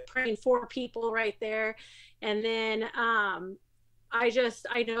just praying for people right there. And then I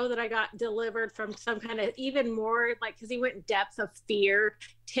know that I got delivered from some kind of even more, like, because he went in depth of fear,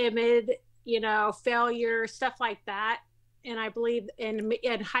 timid, failure, stuff like that. And I believe in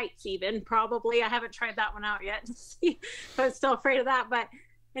heights even, probably. I haven't tried that one out yet to see, but I'm still afraid of that. But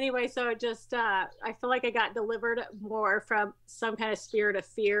anyway, so it just, I feel like I got delivered more from some kind of spirit of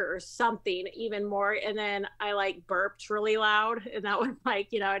fear or something even more. And then I burped really loud, and that was I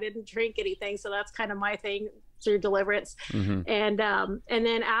didn't drink anything. So that's kind of my thing through deliverance. And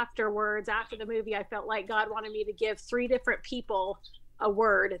then afterwards, after the movie, I felt like God wanted me to give 3 different people a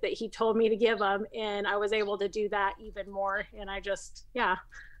word that he told me to give them, and I was able to do that even more. And I just,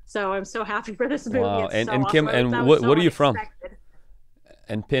 so I'm so happy for this movie. Wow. And so Kim, awesome. And what are you from?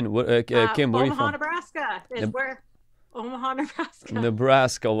 And Kim, where are you from? Omaha, Nebraska is where. Omaha, Nebraska.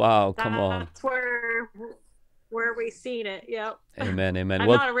 Nebraska. Wow. Come on. That's where. where we seen it. Yep. Amen. Amen. I'm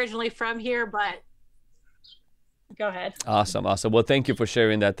Well, not originally from here, but go ahead. awesome. Awesome. Well, thank you for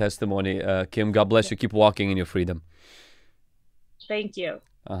sharing that testimony, Kim. God bless you. Keep walking in your freedom. Thank you.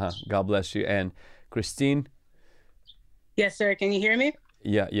 God bless you. And Christine? Yes, sir. Can you hear me?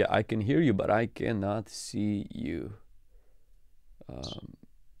 Yeah, I can hear you, but I cannot see you.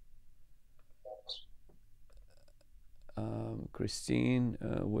 Christine,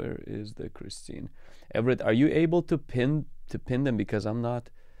 where is the Christine? Everett, are you able to pin them, because I'm not?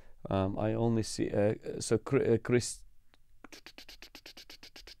 I only see Chris.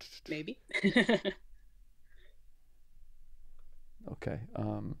 Maybe. Okay.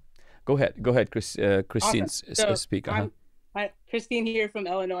 Go ahead, Christine. Awesome. So Speak. Christine here from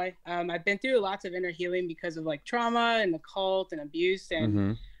Illinois. I've been through lots of inner healing because of like trauma and the cult and abuse.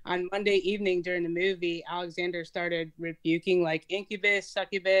 And on Monday evening during the movie, Alexander started rebuking like incubus,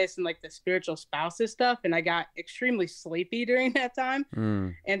 succubus, and like the spiritual spouses stuff. And I got extremely sleepy during that time.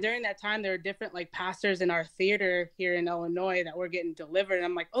 And during that time, there were different like pastors in our theater here in Illinois that were getting delivered. And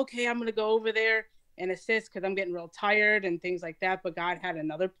I'm like, okay, I'm going to go over there and assist because I'm getting real tired and things like that. But God had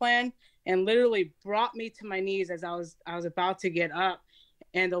another plan and literally brought me to my knees as I was about to get up.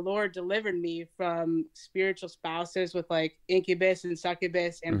 And the Lord delivered me from spiritual spouses with like incubus and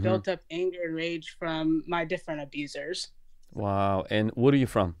succubus and built up anger and rage from my different abusers. Wow. And where are you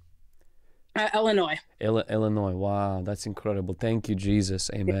from? Illinois. Illinois. Wow. That's incredible. Thank you, Jesus.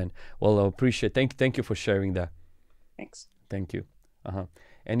 Amen. Well, I appreciate it. Thank you for sharing that. Thanks. Thank you.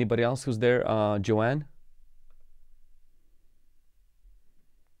 Anybody else who's there? Joanne?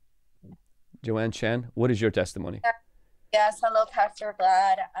 Joanne Chan, what is your testimony? Yes, hello, Pastor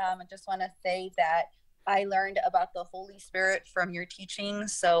Vlad. I just want to say that I learned about the Holy Spirit from your teaching.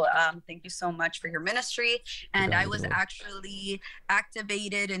 So thank you so much for your ministry. And I was actually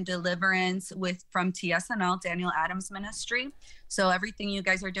activated in Deliverance from TSNL, Daniel Adams Ministry. So everything you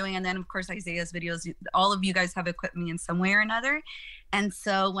guys are doing, and then of course Isaiah's videos, all of you guys have equipped me in some way or another. And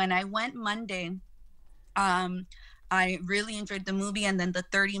so when I went Monday, I really enjoyed the movie, and then the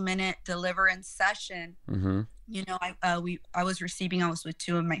 30-minute deliverance session. You know, I was with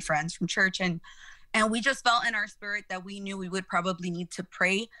two of my friends from church, and we just felt in our spirit that we knew we would probably need to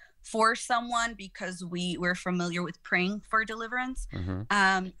pray for someone because we were familiar with praying for deliverance.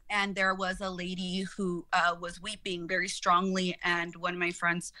 And there was a lady who was weeping very strongly, and one of my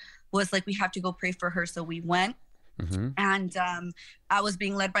friends was like, we have to go pray for her. So we went. And I was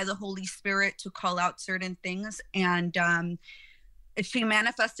being led by the Holy Spirit to call out certain things, and she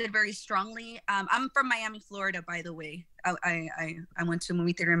manifested very strongly. I'm from Miami, Florida, by the way. I went to a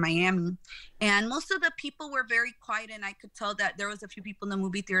movie theater in Miami, and most of the people were very quiet, and I could tell that there was a few people in the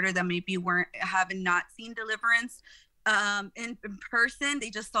movie theater that maybe haven't not seen Deliverance in person.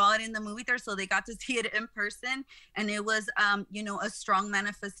 They just saw it in the movie theater, so they got to see it in person, and it was you know, a strong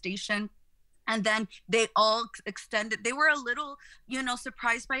manifestation. And then they all extended, they were a little, you know,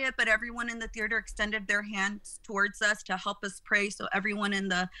 surprised by it, but everyone in the theater extended their hands towards us to help us pray. So everyone in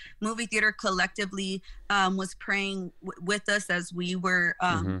the movie theater collectively was praying with us as we were,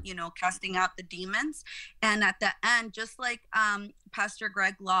 you know, casting out the demons. And at the end, just like Pastor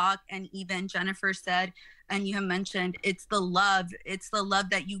Greg Locke and even Jennifer said, and you have mentioned, it's the love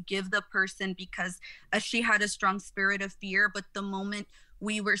that you give the person, because she had a strong spirit of fear, but the moment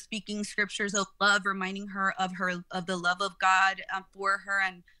we were speaking scriptures of love, reminding her of the love of God for her,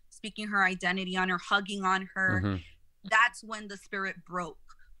 and speaking her identity on her, hugging on her. That's when the spirit broke,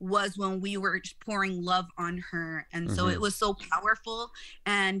 was when we were pouring love on her. And so it was so powerful.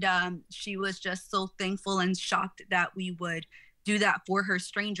 And she was just so thankful and shocked that we would do that for her,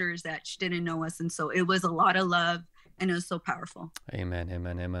 strangers that she didn't know us. And so it was a lot of love, and it was so powerful. Amen,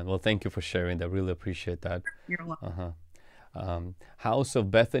 amen, amen. Well, thank you for sharing that. Really appreciate that. You're welcome. House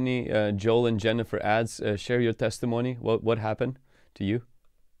of Bethany, Joel and Jennifer Ads, share your testimony. What happened to you?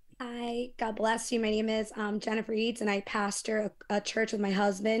 Hi, God bless you. My name is Jennifer Eads, and I pastor a church with my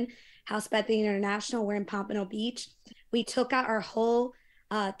husband, House Bethany International. We're in Pompano Beach. We took out our whole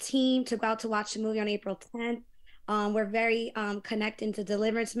team to go out to watch the movie on April 10th. We're very connected to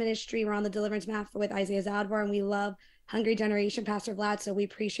Deliverance Ministry. We're on the Deliverance map with Isaiah Zadvar, and we love Hungry Generation, Pastor Vlad, so we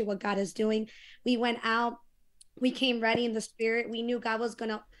appreciate what God is doing. We went out. We came ready in the spirit. We knew God was going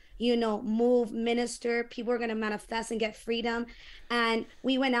to, you know, move, minister. People were going to manifest and get freedom. And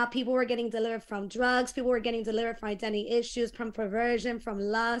we went out. People were getting delivered from drugs. People were getting delivered from identity issues, from perversion, from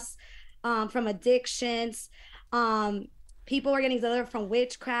lust, from addictions. People were getting delivered from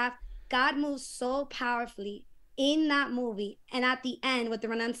witchcraft. God moves so powerfully in that movie, and at the end with the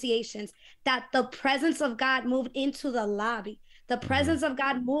renunciations, that the presence of God moved into the lobby. The presence of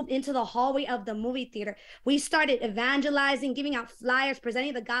God moved into the hallway of the movie theater. We started evangelizing, giving out flyers,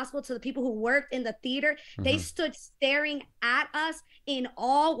 presenting the gospel to the people who worked in the theater. They stood staring at us in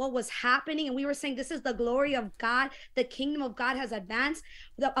awe what was happening. And we were saying, this is the glory of God. The kingdom of God has advanced.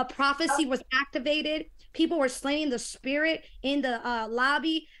 A prophecy was activated. People were slain in the spirit in the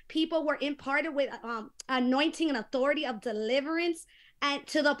lobby. People were imparted with anointing and authority of deliverance. And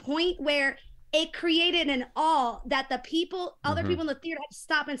to the point where it created an awe that the people, other people in the theater had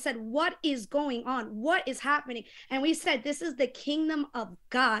stopped and said, what is going on? What is happening? And we said, this is the kingdom of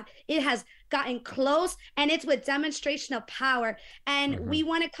God. It has gotten close, and it's with demonstration of power. And we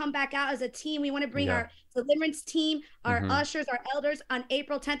want to come back out as a team. We want to bring our deliverance team, our ushers, our elders on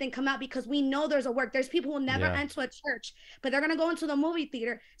April 10th and come out, because we know there's a work. There's people who will never enter a church, but they're going to go into the movie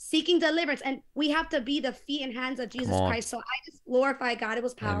theater seeking deliverance. And we have to be the feet and hands of Jesus Christ. So I just glorify God. It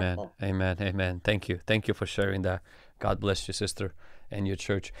was powerful. Amen. Amen. Thank you. Thank you for sharing that. God bless you, sister, and your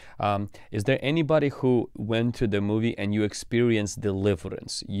church. Is there anybody who went to the movie and you experienced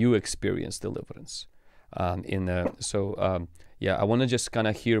deliverance? You experienced deliverance. Yeah, I want to just kind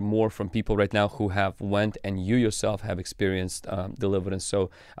of hear more from people right now who have went and you yourself have experienced deliverance.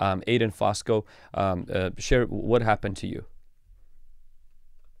 So Aiden Fosco, share what happened to you.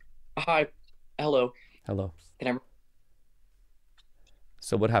 Hi. Hello. Hello. Can I...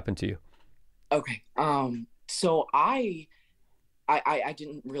 So what happened to you? Okay. So I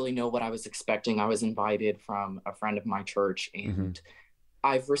didn't really know what I was expecting. I was invited from a friend of my church, and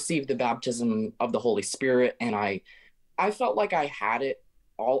I've received the baptism of the Holy Spirit, and I felt like I had it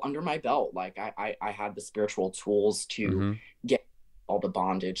all under my belt. Like I had the spiritual tools to get all the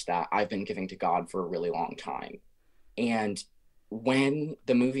bondage that I've been giving to God for a really long time. And when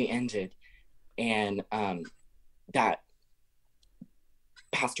the movie ended and that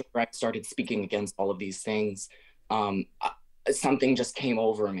Pastor Greg started speaking against all of these things, something just came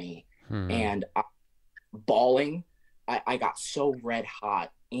over me, and bawling. I got so red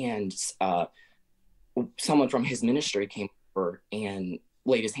hot, and someone from his ministry came over and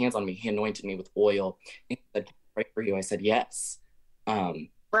laid his hands on me. He anointed me with oil and said, "Can I pray for you?" I said, "Yes."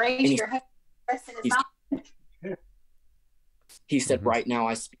 Raise your head. He said, "Right now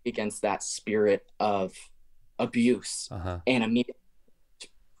I speak against that spirit of abuse." And immediately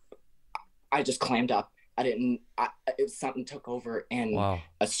I just clammed up. Something took over, and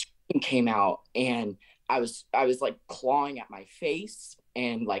a scream came out, and I was like clawing at my face,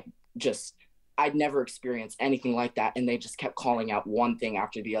 and like just, I'd never experienced anything like that. And they just kept calling out one thing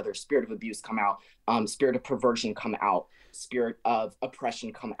after the other. Spirit of abuse come out, spirit of perversion come out, spirit of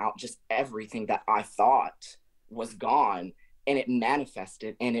oppression come out, just everything that I thought was gone, and it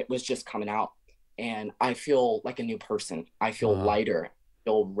manifested, and it was just coming out. And I feel like a new person. I feel lighter, I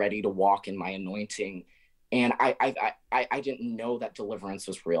feel ready to walk in my anointing. And I didn't know that deliverance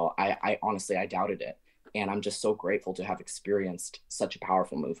was real. I honestly, I doubted it. And I'm just so grateful to have experienced such a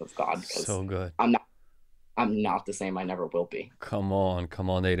powerful move of God. Because so good. I'm not the same. I never will be. Come on,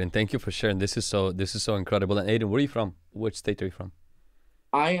 Aiden. Thank you for sharing. This is so incredible. And Aiden, where are you from? Which state are you from?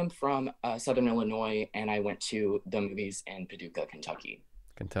 I am from Southern Illinois, and I went to the movies in Paducah, Kentucky.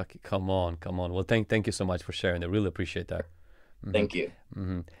 Come on. Well, thank you so much for sharing. I really appreciate that. Thank you.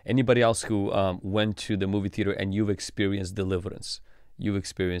 Anybody else who went to the movie theater and you've experienced deliverance?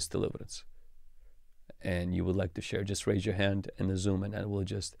 And you would like to share, just raise your hand in the Zoom, and I will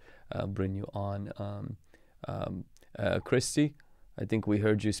just bring you on. Christy, I think we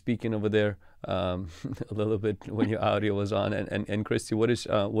heard you speaking over there a little bit when your audio was on. And Christy, what is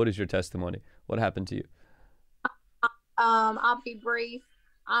your testimony? What happened to you? I'll be brief.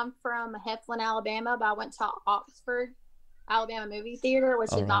 I'm from Heflin, Alabama, but I went to Oxford, Alabama movie theater,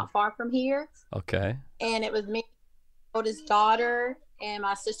 which is not far from here. Okay. And it was me, my oldest daughter, and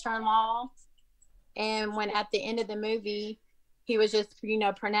my sister-in-law. And when at the end of the movie, he was just,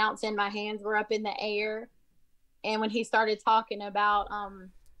 pronouncing, my hands were up in the air. And when he started talking about,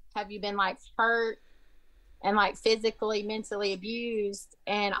 have you been like hurt and like physically, mentally abused?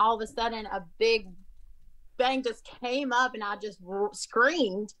 And all of a sudden a big bang just came up, and I just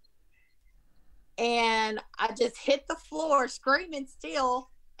screamed. And I just hit the floor screaming still.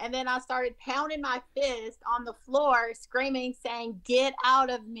 And then I started pounding my fist on the floor, screaming, saying, "Get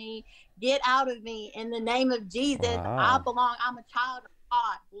out of me, get out of me. In the name of Jesus, I belong. I'm a child of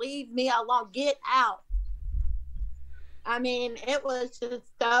God. Leave me alone. Get out." I mean, it was just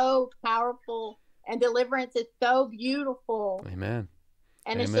so powerful, and deliverance is so beautiful. Amen.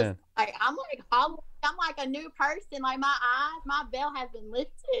 And it's just like, I'm like a new person. Like my veil has been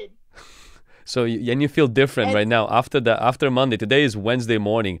lifted. So, and you feel different right now after Monday. Today is Wednesday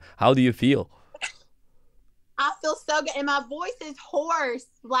morning. How do you feel? I feel so good. And my voice is hoarse,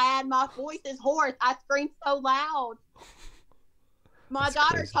 Vlad. My voice is hoarse. I scream so loud. My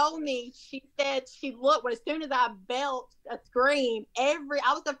daughter told me, she said she looked, as soon as I belched a scream, I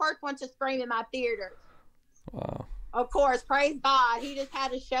was the first one to scream in my theater. Wow. Of course, praise God. He just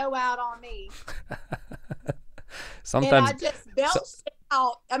had a show out on me. Sometimes and I just belched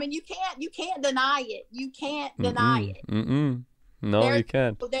out. I mean, you can't deny it. You can't deny it. No, you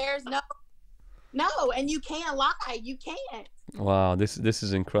can't. There's no, and you can't lie. You can't. Wow, this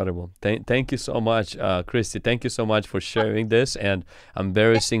is incredible. Thank you so much, Christy. Thank you so much for sharing this and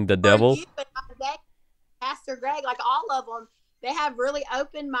embarrassing the devil. You and Pastor Greg, like all of them, they have really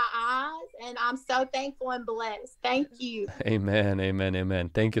opened my eyes, and I'm so thankful and blessed. Thank you. Amen, amen, amen.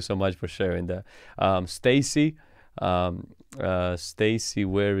 Thank you so much for sharing that. Stacy, Stacy,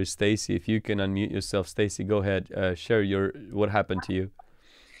 where is Stacy? If you can unmute yourself, Stacy, go ahead. Share what happened to you.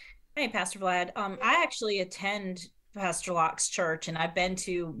 Hey, Pastor Vlad. I actually attend Pastor Locke's church, and I've been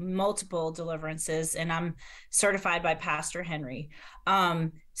to multiple deliverances, and I'm certified by Pastor Henry.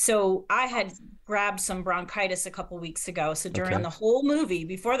 So I had grabbed some bronchitis a couple weeks ago. So during the whole movie,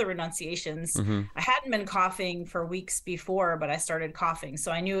 before the renunciations, I hadn't been coughing for weeks before, but I started coughing.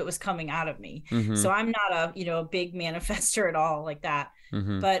 So I knew it was coming out of me. So I'm not a big manifester at all like that.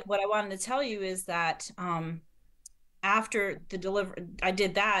 But what I wanted to tell you is that after I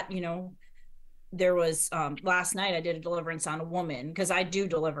did that, there was last night I did a deliverance on a woman, because I do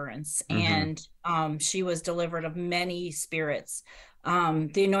deliverance, and she was delivered of many spirits.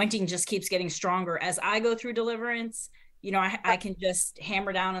 The anointing just keeps getting stronger as I go through deliverance. I can just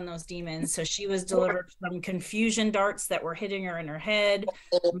hammer down on those demons. So she was delivered from confusion darts that were hitting her in her head,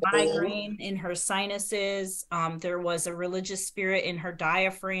 migraine in her sinuses. There was a religious spirit in her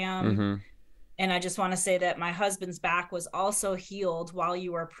diaphragm. And I just want to say that my husband's back was also healed while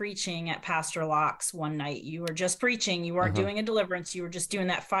you were preaching at Pastor Locke's one night. You were just preaching. You weren't doing a deliverance. You were just doing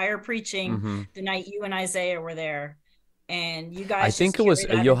that fire preaching the night you and Isaiah were there. And you guys, I think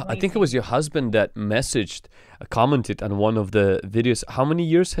it was your husband that commented on one of the videos. How many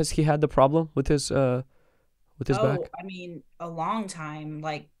years has he had the problem with his back? I mean, a long time,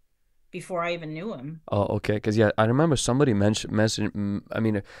 like before I even knew him. Oh, okay. Because I remember somebody mentioned. I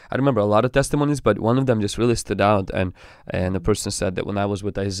mean, I remember a lot of testimonies, but one of them just really stood out. And the person said that when I was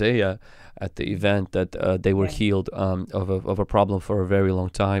with Isaiah at the event, that they were healed of a problem for a very long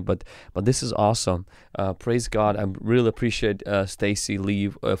time. But this is awesome. Praise God. I really appreciate Stacy Lee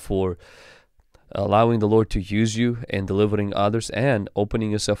for allowing the Lord to use you and delivering others and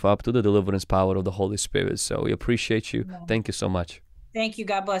opening yourself up to the deliverance power of the Holy Spirit. So we appreciate you. Thank you so much. Thank you.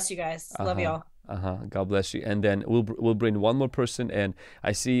 God bless you guys. Love y'all. God bless you. And then we'll bring one more person. And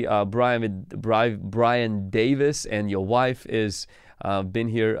I see Brian Davis, and your wife is been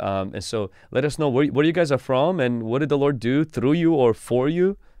here. And so let us know where you guys are from, and what did the Lord do through you or for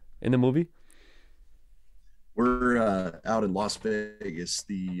you in the movie? We're out in Las Vegas,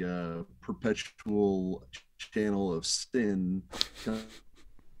 the perpetual channel of sin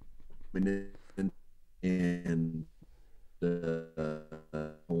coming in, and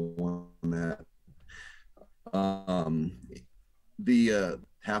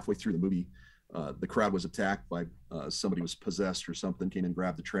halfway through the movie, the crowd was attacked by somebody was possessed or something, came and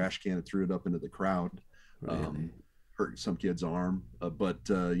grabbed the trash can and threw it up into the crowd. Hurt some kid's arm, but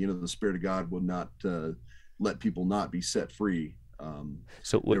the Spirit of God will not let people not be set free.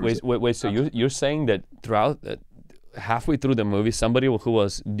 So wait. So you're saying that throughout halfway through the movie, somebody who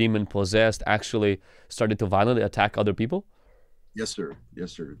was demon possessed actually started to violently attack other people? Yes, sir.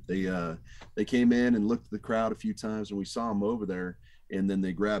 Yes, sir. They came in and looked at the crowd a few times, and we saw them over there. And then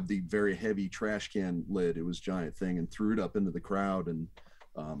they grabbed the very heavy trash can lid. It was a giant thing, and threw it up into the crowd. And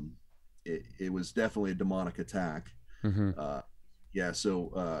it was definitely a demonic attack.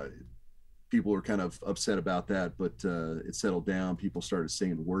 So people were kind of upset about that, but it settled down. People started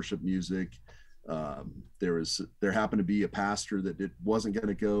singing worship music. There happened to be a pastor that wasn't going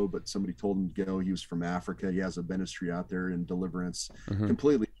to go, but somebody told him to go. He was from Africa. He has a ministry out there in Deliverance,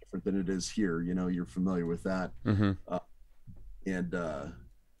 completely different than it is here. You're familiar with that.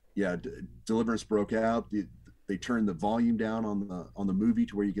 Deliverance broke out. They turned the volume down on the movie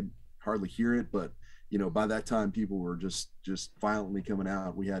to where you could hardly hear it. But by that time, people were just violently coming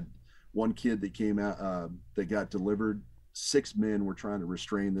out. We had one kid that came out that got delivered. 6 men were trying to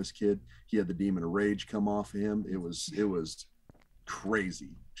restrain this kid. He had the demon of rage come off of him. It was crazy,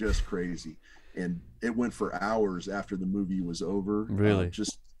 just crazy. And it went for hours after the movie was over. Really?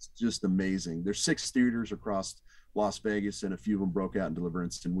 Just amazing. There's 6 theaters across Las Vegas, and a few of them broke out in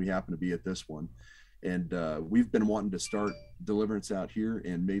Deliverance, and we happen to be at this one. And we've been wanting to start Deliverance out here,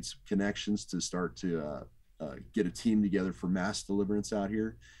 and made some connections to start to get a team together for mass deliverance out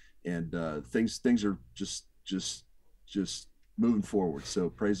here, and things are just moving forward. So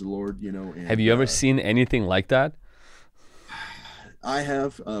praise the Lord, you know. And, have you ever seen anything like that? I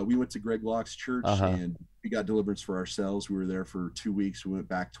have. We went to Greg Locke's church, and we got deliverance for ourselves. We were there for 2 weeks. We went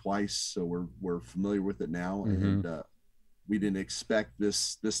back twice, so we're familiar with it now. And we didn't expect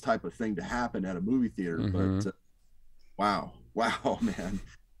this type of thing to happen at a movie theater, but wow, man.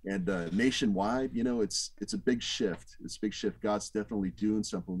 And nationwide, you know, it's a big shift. It's a big shift. God's definitely doing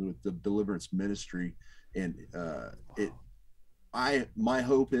something with the deliverance ministry, and my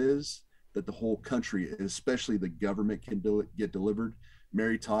hope is that the whole country, especially the government, can get delivered.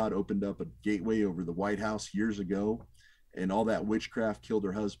 Mary Todd opened up a gateway over the White House years ago, and all that witchcraft killed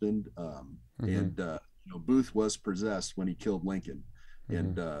her husband. And you know, Booth was possessed when he killed Lincoln.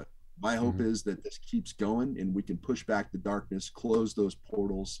 And my hope is that this keeps going, and we can push back the darkness, close those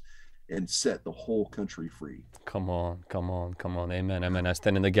portals, and set the whole country free. Come on. Amen. I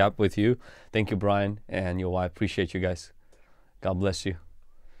stand in the gap with you. Thank you, Brian, and your wife. Appreciate you guys. God bless you.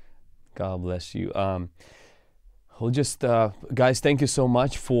 God bless you. We'll just, guys, thank you so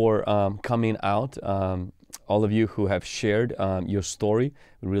much for coming out. All of you who have shared your story,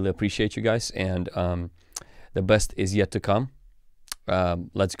 we really appreciate you guys. And the best is yet to come.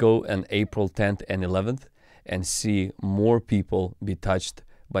 Let's go on April 10th and 11th and see more people be touched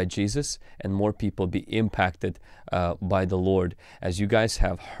by Jesus and more people be impacted by the Lord. As you guys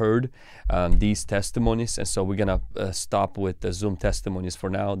have heard these testimonies, and so we're gonna stop with the Zoom testimonies for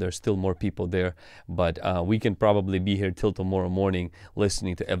now. There's still more people there, but we can probably be here till tomorrow morning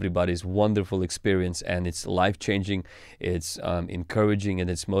listening to everybody's wonderful experience, and it's life-changing, it's encouraging, and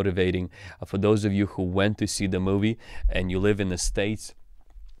it's motivating. For those of you who went to see the movie and you live in the States,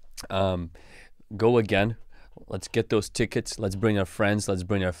 go again. Let's get those tickets. Let's bring our friends. Let's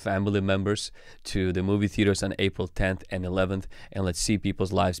bring our family members to the movie theaters on April 10th and 11th, and let's see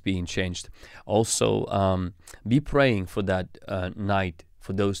people's lives being changed. Also, be praying for that night,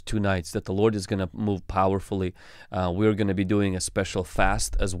 for those 2 nights, that the Lord is going to move powerfully. We're going to be doing a special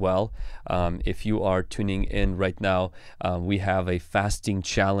fast as well. If you are tuning in right now, we have a fasting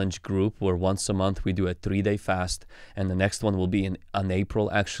challenge group where once a month we do a 3-day fast, and the next one will be on April,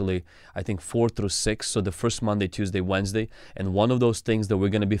 actually, I think 4 through 6. So the first Monday, Tuesday, Wednesday. And one of those things that we're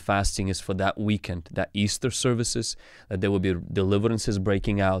going to be fasting is for that weekend, that Easter services, that there will be deliverances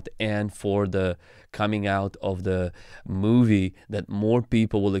breaking out, and for the coming out of the movie, that more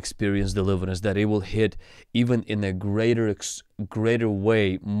people will experience deliverance, that it will hit even in a greater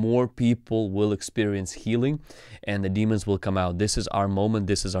way. More people will experience healing, and the demons will come out. This is our moment.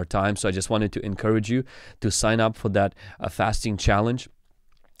 This is our time. So I just wanted to encourage you to sign up for that fasting challenge.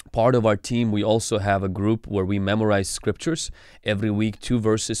 Part of our team, we also have a group where we memorize scriptures every week, 2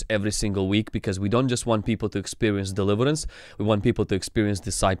 verses every single week, because we don't just want people to experience deliverance, we want people to experience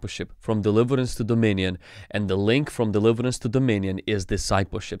discipleship, from deliverance to dominion. And the link from deliverance to dominion is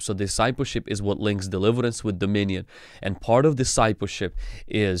discipleship. So discipleship is what links deliverance with dominion. And part of discipleship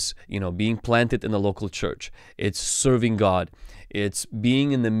is, being planted in a local church. It's serving God. It's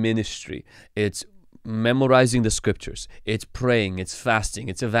being in the ministry. It's memorizing the scriptures, it's praying, it's fasting,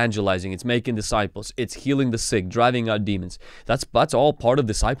 it's evangelizing, it's making disciples, it's healing the sick, driving out demons. That's all part of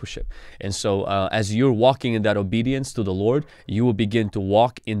discipleship. And so as you're walking in that obedience to the Lord, you will begin to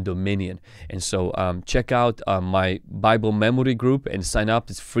walk in dominion. And so check out my Bible memory group and sign up.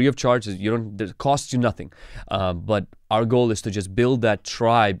 It's free of charge. It costs you nothing, but our goal is to just build that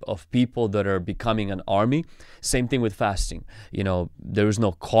tribe of people that are becoming an army. Same thing with fasting. There is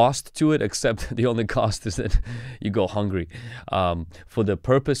no cost to it, except the only cost is that you go hungry for the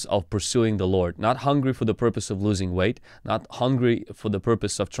purpose of pursuing the Lord. Not hungry for the purpose of losing weight, not hungry for the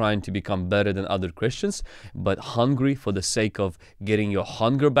purpose of trying to become better than other Christians, but hungry for the sake of getting your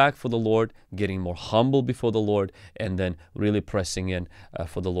hunger back for the Lord, getting more humble before the Lord, and then really pressing in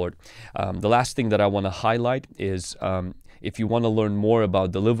for the Lord. The last thing that I want to highlight is if you want to learn more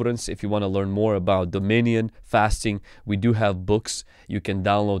about deliverance, if you want to learn more about dominion, fasting, we do have books. You can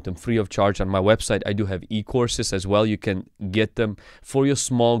download them free of charge on my website. I do have e-courses as well. You can get them for your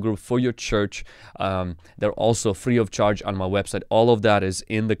small group, for your church. They're also free of charge on my website. All of that is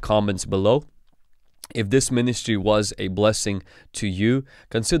in the comments below. If this ministry was a blessing to you,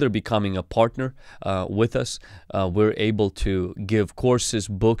 consider becoming a partner with us. We're able to give courses,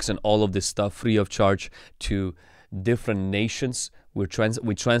 books, and all of this stuff free of charge to different nations. We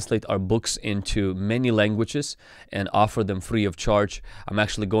translate our books into many languages and offer them free of charge. I'm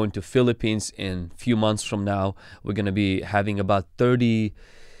actually going to Philippines in a few months from now. We're going to be having about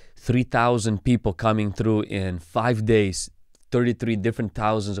 33,000 people coming through in 5 days. 33 different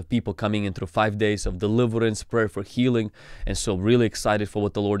thousands of people coming in through 5 days of deliverance, prayer for healing. And so really excited for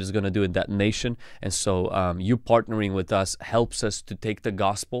what the Lord is going to do in that nation. And so you partnering with us helps us to take the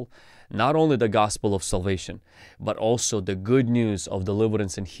gospel, not only the gospel of salvation, but also the good news of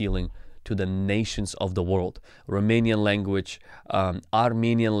deliverance and healing to the nations of the world. Romanian language,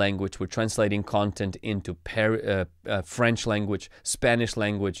 Armenian language, we're translating content into French language, Spanish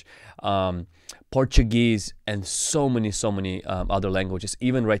language, Portuguese, and so many other languages.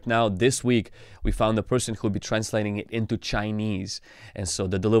 Even right now, this week, we found a person who will be translating it into Chinese. And so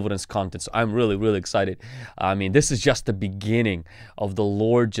the deliverance content. So I'm really excited. I mean, this is just the beginning of the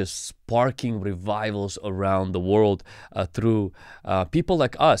Lord just sparking revivals around the world through people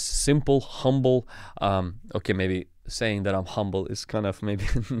like us, simple, humble, okay, maybe saying that I'm humble is kind of maybe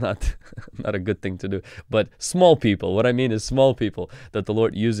not a good thing to do, but small people. What I mean is small people that the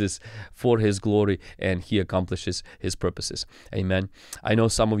Lord uses for His glory, and He accomplishes His purposes. Amen. I know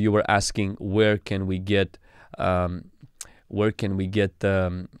some of you were asking, where can we get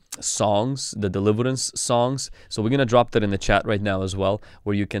songs, the deliverance songs? So we're going to drop that in the chat right now as well,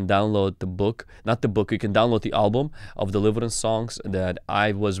 where you can download the book, not the book, you can download the album of deliverance songs that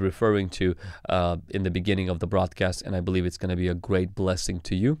I was referring to in the beginning of the broadcast, and I believe it's going to be a great blessing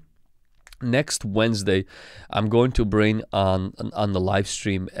to you. Next Wednesday, I'm going to bring on the live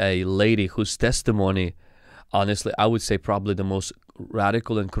stream a lady whose testimony, honestly, I would say probably the most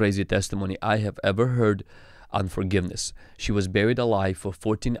radical and crazy testimony I have ever heard on forgiveness. She was buried alive for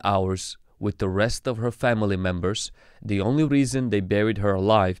 14 hours with the rest of her family members. The only reason they buried her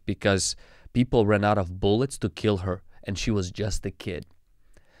alive because people ran out of bullets to kill her, and she was just a kid.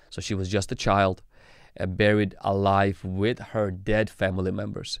 So she was just a child, buried alive with her dead family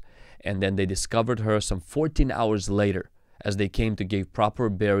members. And then they discovered her some 14 hours later as they came to give proper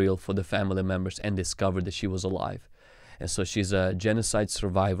burial for the family members, and discovered that she was alive. And so she's a genocide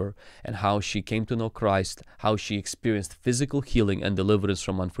survivor, and how she came to know Christ, how she experienced physical healing and deliverance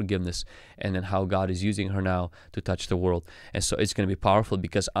from unforgiveness, and then how God is using her now to touch the world. And so it's going to be powerful,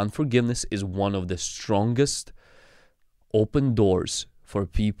 because unforgiveness is one of the strongest open doors for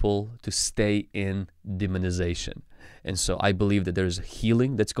people to stay in demonization. And so I believe that there's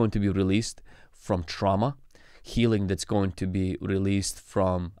healing that's going to be released from trauma, healing that's going to be released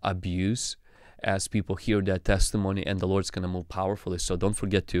from abuse, as people hear that testimony, and the Lord's going to move powerfully. So don't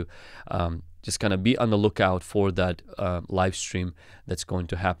forget to just kind of be on the lookout for that live stream that's going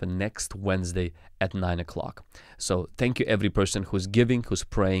to happen next Wednesday at 9 o'clock. So thank you every person who's giving, who's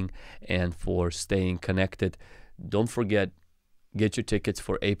praying, and for staying connected. Don't forget, get your tickets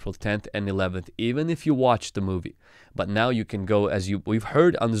for April 10th and 11th, even if you watch the movie. But now you can go, we've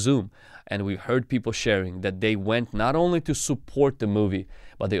heard on Zoom, and we've heard people sharing that they went not only to support the movie,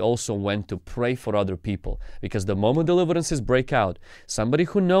 but they also went to pray for other people. Because the moment deliverances break out, somebody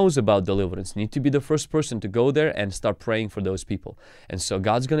who knows about deliverance needs to be the first person to go there and start praying for those people. And so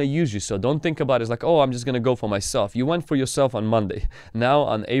God's going to use you. So don't think about it as like, oh, I'm just going to go for myself. You went for yourself on Monday. Now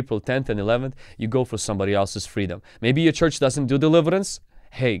on April 10th and 11th, you go for somebody else's freedom. Maybe your church doesn't do deliverance.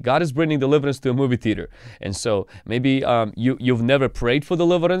 Hey, God is bringing deliverance to a movie theater. And so maybe you've never prayed for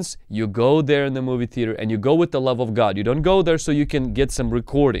deliverance. You go there in the movie theater, and you go with the love of God. You don't go there so you can get some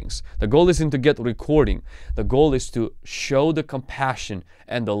recordings. The goal isn't to get recording. The goal is to show the compassion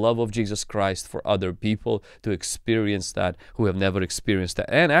and the love of Jesus Christ for other people to experience that, who have never experienced that.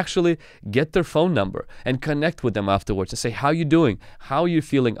 And actually get their phone number and connect with them afterwards and say, how you doing? How are you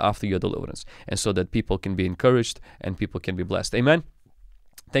feeling after your deliverance? And so that people can be encouraged and people can be blessed. Amen.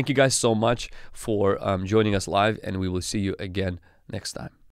 Thank you guys so much for joining us live, and we will see you again next time.